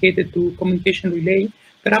dedicated to communication relay?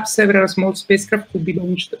 Perhaps several small spacecraft could be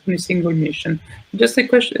launched on a single mission. Just a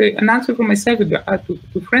question, an answer for myself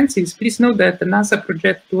to Francis. Please note that the NASA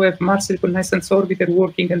project to have Mars reconnaissance orbiter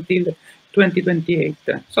working until 2028.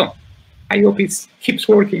 So I hope it keeps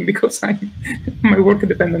working, because my work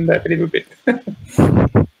depends on that a little bit.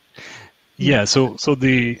 Yeah. So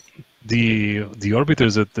the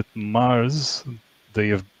orbiters at Mars, they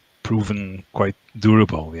have proven quite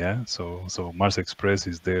durable. Yeah. So Mars Express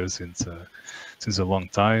is there since a long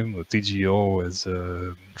time. TGO has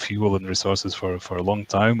fuel and resources for a long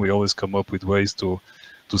time. We always come up with ways to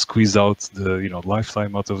squeeze out the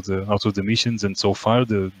lifetime out of the missions. And so far,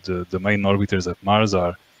 the main orbiters at Mars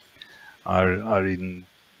are in,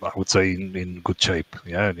 I would say, in good shape.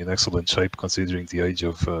 Yeah, in excellent shape considering the age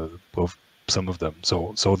of some of them.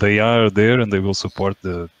 So they are there and they will support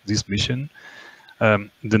this mission. The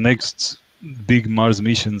next big Mars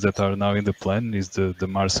missions that are now in the plan is the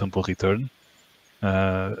Mars sample return,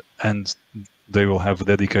 and they will have a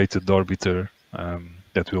dedicated orbiter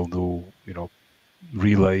that will do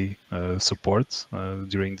relay support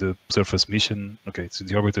during the surface mission. Okay, it's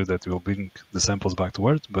the orbiter that will bring the samples back to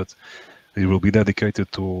Earth, but it will be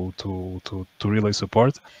dedicated to relay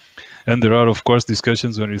support. And there are, of course,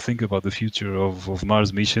 discussions when you think about the future of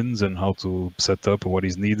Mars missions and how to set up what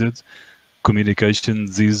is needed.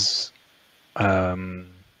 Communications is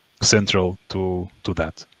central to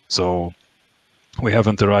that. So we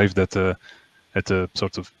haven't arrived at a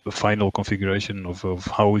sort of a final configuration of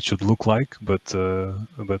how it should look like, but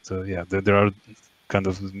yeah, there are kind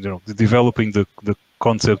of developing the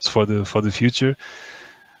concepts for the future.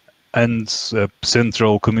 and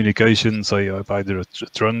central communications, either a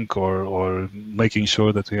trunk or making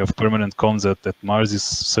sure that we have permanent comms at Mars is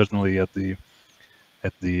certainly at the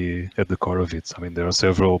core of it. I mean, there are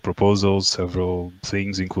several proposals, several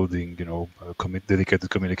things, including, you know, dedicated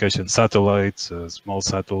communication satellites, small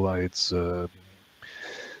satellites,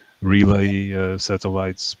 relay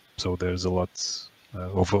satellites. So there's a lot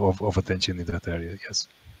of attention in that area. Yes.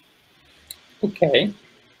 Okay.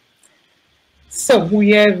 So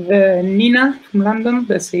we have Nina from London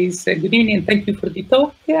that says, good evening and thank you for the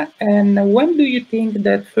talk. And when do you think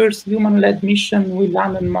that first human-led mission will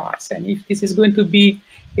land on Mars? And if this is going to be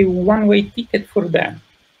a one-way ticket for them?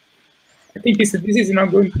 I think this is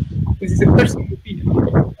not going. This is a personal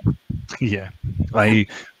opinion. Yeah,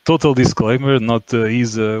 total disclaimer, not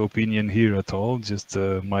his opinion here at all, just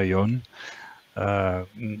my own.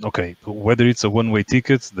 Okay, whether it's a one-way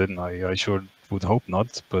ticket, then I sure would hope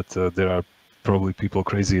not, but there are probably people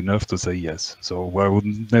crazy enough to say yes. So I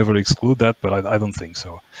would never exclude that, but I don't think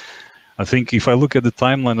so. I think if I look at the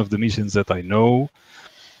timeline of the missions that I know,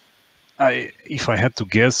 if I had to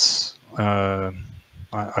guess,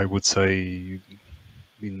 I would say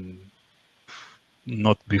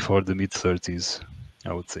not before the mid-30s,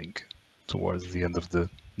 I would think, towards the end of the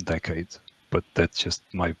decade. But that's just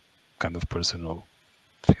my kind of personal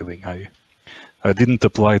feeling. I didn't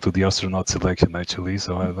apply to the astronaut selection, actually,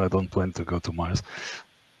 so I don't plan to go to Mars.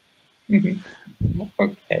 Mm-hmm.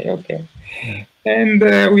 Okay. Yeah. And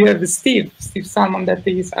we have Steve Salmon that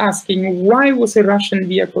is asking, why was a Russian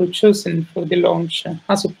vehicle chosen for the launch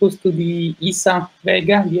as opposed to the ESA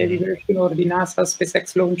Vega, the heavy version, or the NASA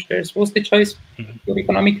SpaceX launchers? Was the choice for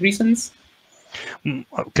economic reasons?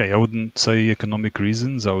 Okay, I wouldn't say economic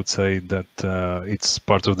reasons. I would say that it's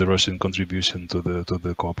part of the Russian contribution to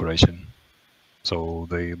the cooperation. So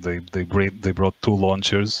they brought two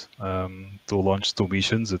launchers to launch two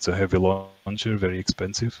missions. It's a heavy launcher, very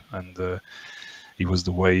expensive, and it was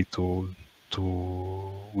the way to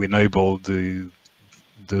enable the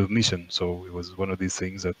mission. So it was one of these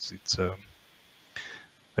things that it's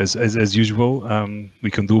as usual. We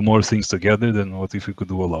can do more things together than what if we could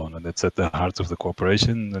do alone, and that's at the heart of the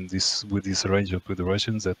cooperation. And with this arrangement with the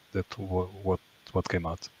Russians, that what came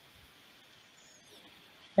out.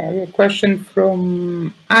 A question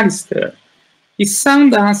from Alistair. It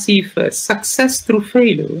sounds as if success through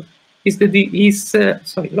failure is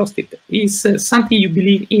something you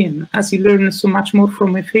believe in, as you learn so much more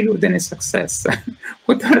from a failure than a success.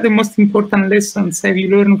 What are the most important lessons have you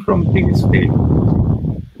learned from previous failure?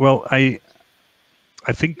 Well, I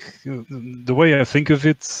think the way I think of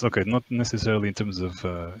it, okay, not necessarily in terms of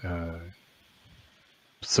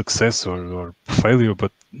success or failure,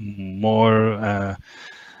 but more.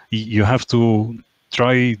 You have to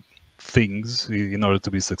try things in order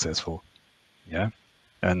to be successful, yeah.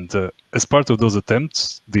 And as part of those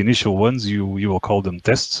attempts, the initial ones, you will call them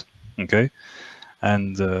tests, okay.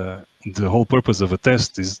 And the whole purpose of a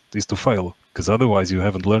test is to fail, because otherwise you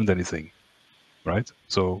haven't learned anything, right?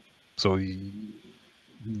 So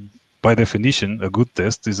by definition, a good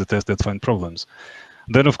test is a test that finds problems.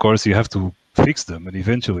 Then, of course, you have to fix them, and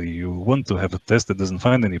eventually you want to have a test that doesn't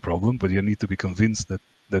find any problem, but you need to be convinced that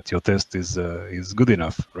your test is good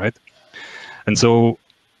enough, right? And so,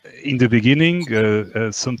 in the beginning,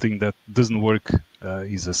 something that doesn't work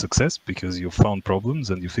is a success because you found problems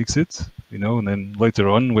and you fix it, you know. And then later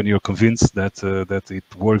on, when you're convinced that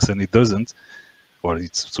it works and it doesn't, or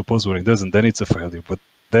it's supposed to work and it doesn't, then it's a failure. But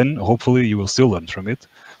then, hopefully, you will still learn from it.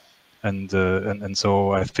 And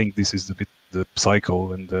so I think this is the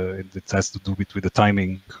cycle, and it has to do with the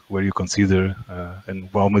timing, where you consider and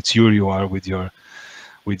how mature you are with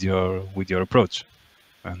your approach,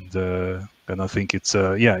 and I think it's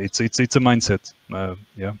it's a mindset.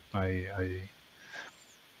 Yeah,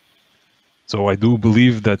 so I do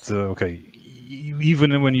believe that okay,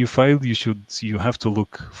 even when you fail, you have to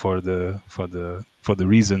look for the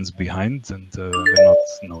reasons behind, and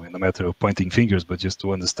not in a matter of pointing fingers, but just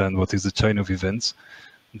to understand what is the chain of events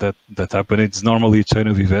that happen. It's normally a chain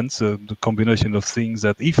of events, the combination of things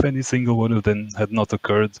that if any single one of them had not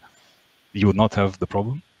occurred, you would not have the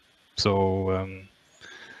problem. So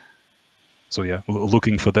yeah,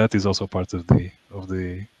 looking for that is also part of the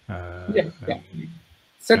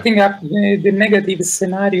setting up the negative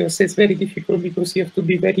scenarios is very difficult because you have to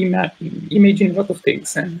be very imagine a lot of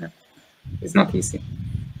things, and it's not easy.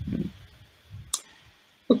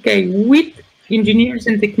 Okay, with engineers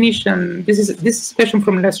and technicians, this is a question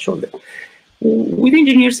from Les Shoulder. With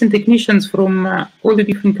engineers and technicians from all the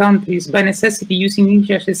different countries, by necessity using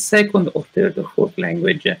English as a second or third or fourth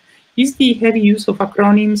language, Is the heavy use of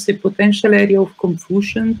acronyms a potential area of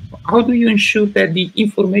confusion? How do you ensure that the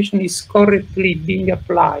information is correctly being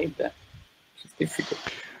applied? It's difficult.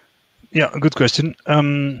 Yeah, good question.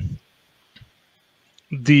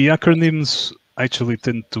 The acronyms actually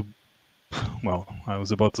tend to, well, I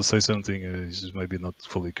was about to say something, which is maybe not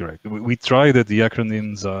fully correct. We try that the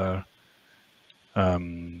acronyms are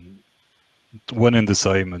one and the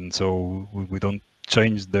same, and so we don't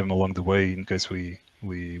change them along the way in case we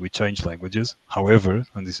change languages. However,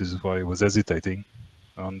 and this is why I was hesitating,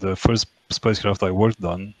 on the first spacecraft I worked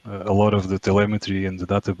on, a lot of the telemetry and the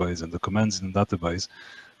database and the commands in the database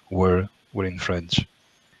were in French,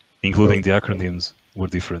 including the acronyms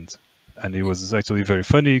were different. And it was actually very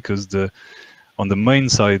funny because on the main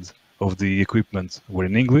side of the equipment were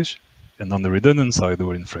in English, and on the redundant side they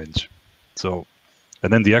were in French. So,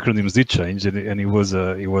 and then the acronyms did change, and it was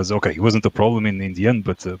okay. It wasn't a problem in the end,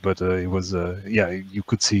 but it was yeah, you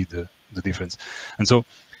could see the difference. And so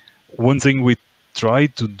one thing we try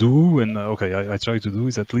to do, and okay, I try to do,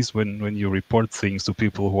 is at least when you report things to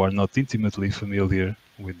people who are not intimately familiar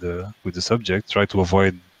with the subject, try to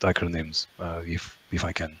avoid acronyms if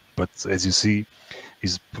I can. But as you see,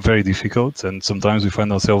 it's very difficult, and sometimes we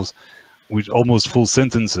find ourselves with almost full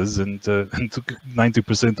sentences, and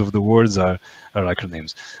 90% of the words are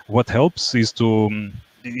acronyms. What helps is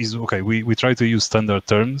okay, we try to use standard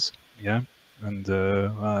terms, yeah, and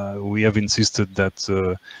we have insisted that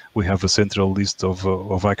we have a central list of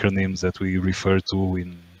acronyms that we refer to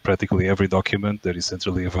in practically every document that is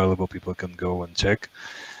centrally available. People can go and check.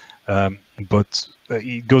 But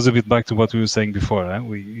it goes a bit back to what we were saying before.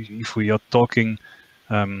 If we are talking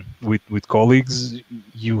with colleagues,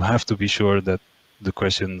 you have to be sure that the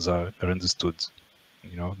questions are understood.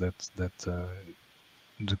 You know,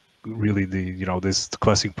 really this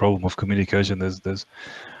classic problem of communication. There's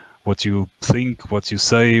what you think, what you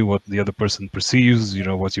say, what the other person perceives, you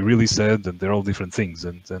know, what you really said, and they're all different things,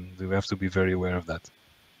 and we have to be very aware of that.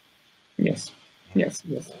 Yes. Yes.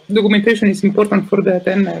 Documentation is important for that,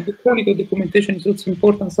 and the quality of documentation is also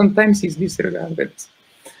important. Sometimes it's disregarded.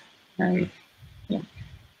 And yeah.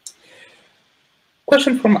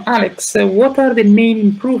 Question from Alex: what are the main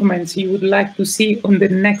improvements you would like to see on the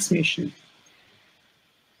next mission?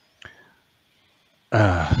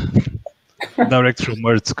 Direct from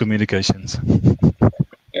Earth communications.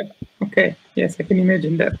 Okay. Yes, I can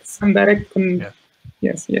imagine that. Some direct.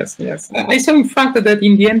 Yes. I saw, in fact, that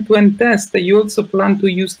in the end-to-end test, you also plan to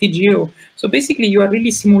use TGO. So basically, you are really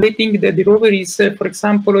simulating that the rover is, for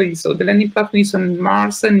example, the landing platform is on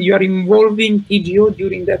Mars, and you are involving TGO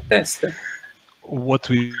during that test. What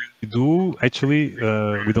we do actually,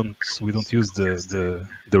 we don't use the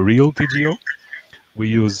real TGO. We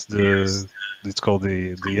use it's called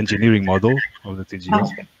the engineering model of the TGO,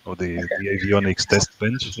 or the avionics test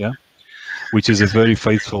bench, yeah, which is a very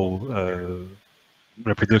faithful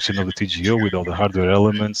reproduction of the TGO with all the hardware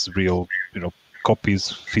elements, real,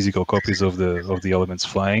 physical copies of the elements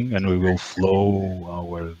flying, and we will flow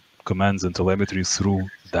our commands and telemetry through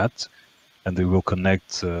that, and we will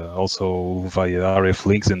connect also via RF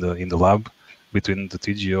links in the lab between the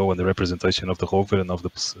TGO and the representation of the rover and of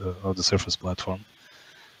the surface platform.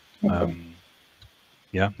 Okay.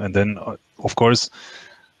 Yeah, and then of course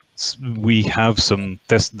we have some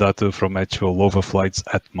test data from actual rover flights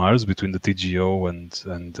at Mars between the TGO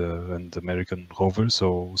and American rover,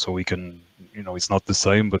 so we can, it's not the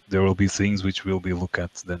same, but there will be things which we'll be look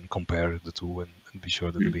at, then compare the two and be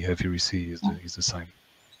sure that the behavior we see is the same.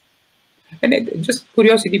 And just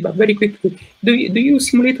curiosity, but very quickly, do you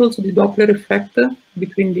simulate also the Doppler effect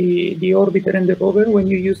between the orbiter and the rover when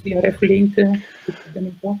you use the RF link to put them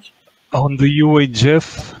in touch? On the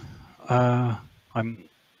UHF,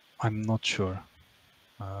 I'm not sure.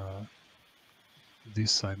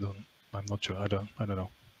 This I'm not sure. I don't know.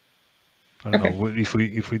 I don't know if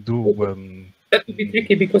we do. That would be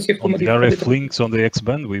tricky because you have to on the RF links on the X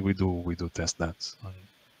band. We do test that.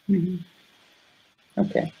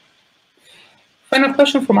 Okay. Final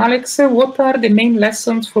question from Alex. What are the main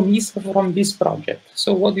lessons from this project?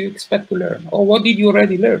 So what do you expect to learn? Or what did you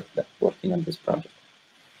already learn working on this project?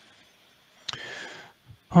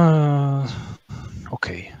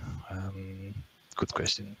 Okay. Good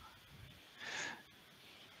question.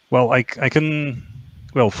 Well, I can...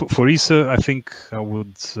 Well, for ESA, I think I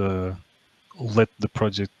would let the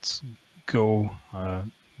project go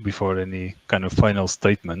before any kind of final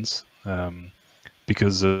statements,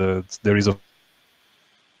 because there is, of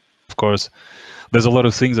course, there's a lot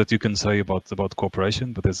of things that you can say about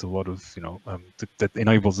cooperation, but there's a lot of that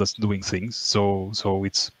enables us doing things. So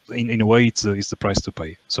it's in a way it's the price to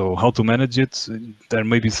pay. So how to manage it? There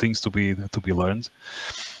may be things to be learned.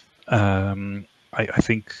 I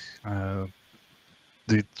think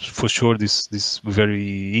for sure this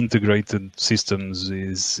very integrated systems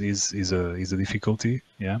is a difficulty,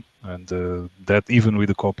 yeah, and that even with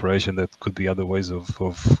the cooperation, that could be other ways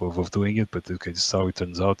of doing it, but okay, this is how it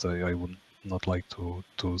turns out. I would not like to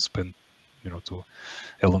spend, to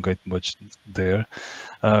elongate much there,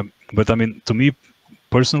 but I mean, to me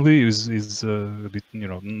personally is a bit,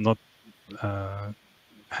 not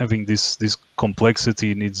having this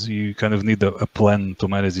complexity needs, you kind of need a plan to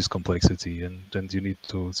manage this complexity, and you need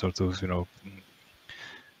to sort of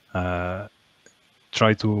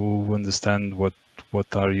try to understand what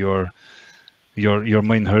are your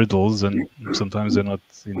main hurdles, and sometimes they're not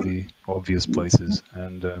in the obvious places,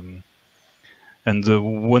 and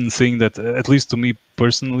one thing that, at least to me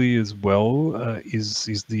personally as well, is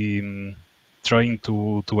the trying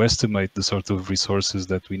to estimate the sort of resources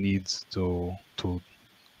that we need to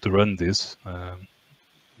run this.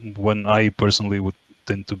 When I personally would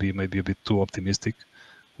tend to be maybe a bit too optimistic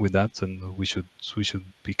with that, and we should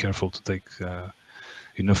be careful to take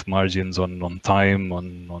enough margins on time,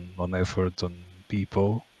 on effort, on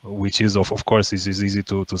people, which is of course is easy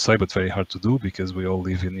to say, but very hard to do, because we all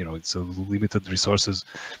live in, it's a limited resources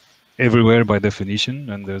everywhere by definition,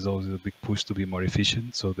 and there's always a big push to be more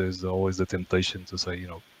efficient. So there's always the temptation to say,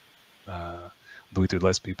 do it with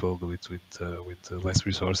less people, do it with less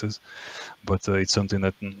resources. But it's something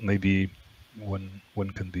that maybe one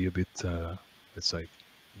can be a bit, let's say,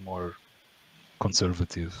 more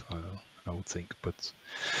conservative, I would think. But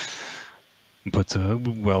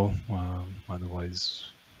well,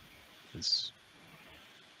 otherwise, that's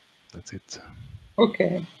it.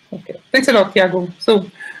 Okay. Thanks a lot, Tiago. So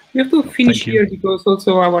we have to finish here, because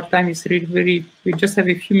also our time is really we just have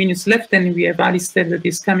a few minutes left, and we have Alistair that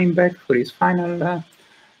is coming back for his final,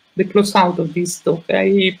 the close out of this talk.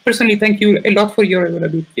 I personally thank you a lot for your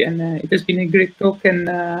availability, and it has been a great talk, and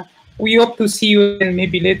we hope to see you again,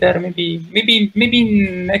 maybe later, maybe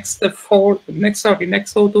next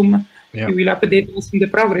autumn. Yeah. You will update us in the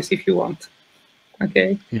progress if you want.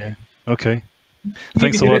 Okay. Yeah. Okay.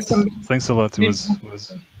 Thanks a lot. It was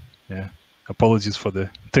yeah. Apologies for the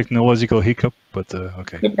technological hiccup, but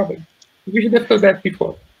okay. No problem. We should have thought that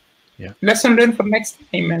before. Yeah. Lesson learned for next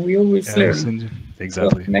time, and we always learn.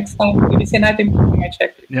 Exactly. So next time, there is an item for my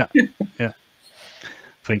checklist. Yeah. Yeah.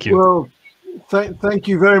 Thank you. Well, thank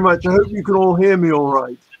you very much. I hope you can all hear me all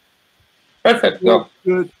right. Perfect. Go.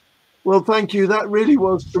 Good. Well, thank you. That really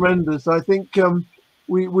was tremendous. I think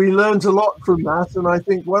we learned a lot from that, and I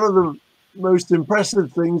think one of the most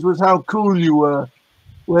impressive things was how cool you were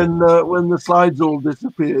when the slides all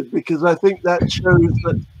disappeared, because I think that shows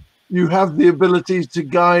that you have the ability to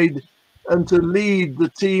guide and to lead the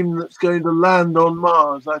team that's going to land on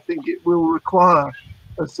Mars. I think it will require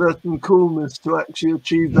a certain coolness to actually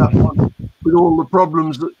achieve that one, with all the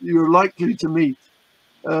problems that you're likely to meet.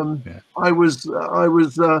 I was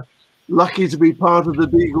lucky to be part of the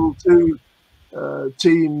Beagle 2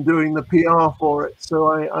 team doing the PR for it,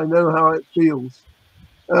 so I know how it feels.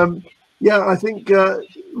 Yeah, I think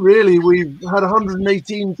really we've had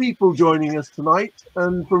 118 people joining us tonight,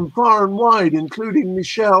 and from far and wide, including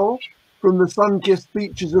Michelle from the sun-kissed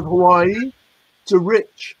beaches of Hawaii, to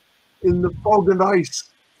Rich in the fog and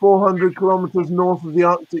ice 400 kilometers north of the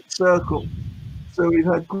Arctic Circle. So we've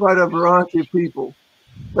had quite a variety of people.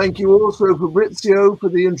 Thank you also Fabrizio for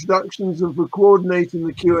the introductions and for coordinating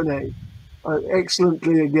the Q&A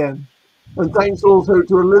excellently again. And thanks also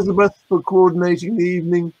to Elizabeth for coordinating the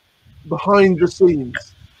evening behind the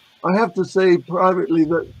scenes. I have to say privately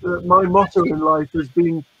that my motto in life has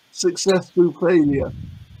been success through failure,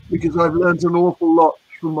 because I've learned an awful lot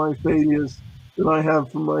from my failures than I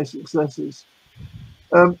have from my successes.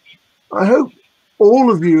 I hope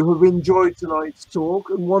all of you have enjoyed tonight's talk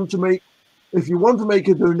and if you want to make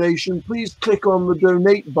a donation, please click on the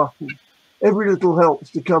donate button. Every little helps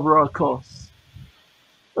to cover our costs.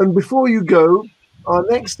 And before you go, our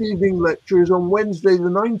next evening lecture is on Wednesday, the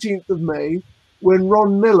 19th of May, when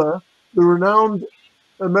Ron Miller, the renowned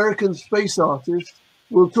American space artist,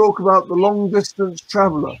 will talk about the long-distance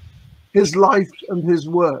traveler, his life and his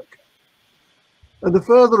work. And a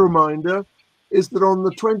further reminder is that on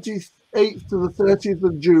the 28th to the 30th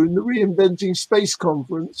of June, the Reinventing Space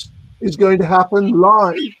Conference is going to happen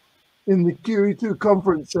live in the QE2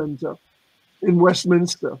 Conference Center in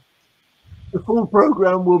Westminster. The full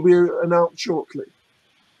program will be announced shortly.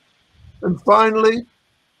 And finally,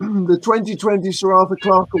 the 2020 Sir Arthur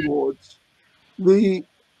Clarke Awards. The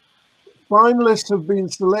finalists have been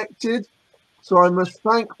selected, so I must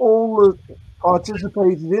thank all that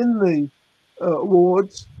participated in the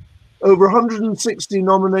awards. over 160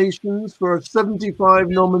 nominations for 75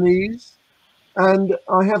 nominees. And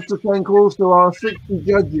I have to thank also our 60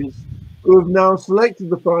 judges who have now selected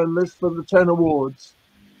the finalists for the 10 awards.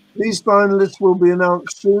 These finalists will be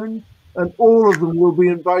announced soon, and all of them will be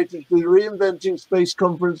invited to the Reinventing Space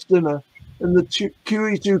Conference dinner in the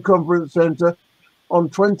QE2 Conference Center on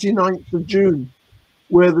 29th of June,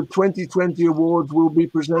 where the 2020 awards will be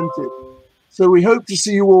presented. So we hope to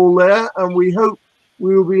see you all there, and we hope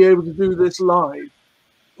we will be able to do this live.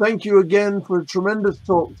 Thank you again for a tremendous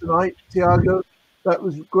talk tonight, Tiago. That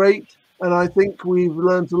was great, and I think we've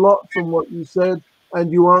learned a lot from what you said,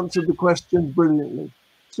 and you answered the questions brilliantly.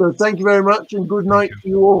 So thank you very much, and good night to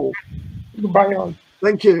you all. Goodbye all.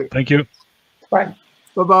 Thank you. Thank you. Bye.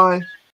 Bye-bye.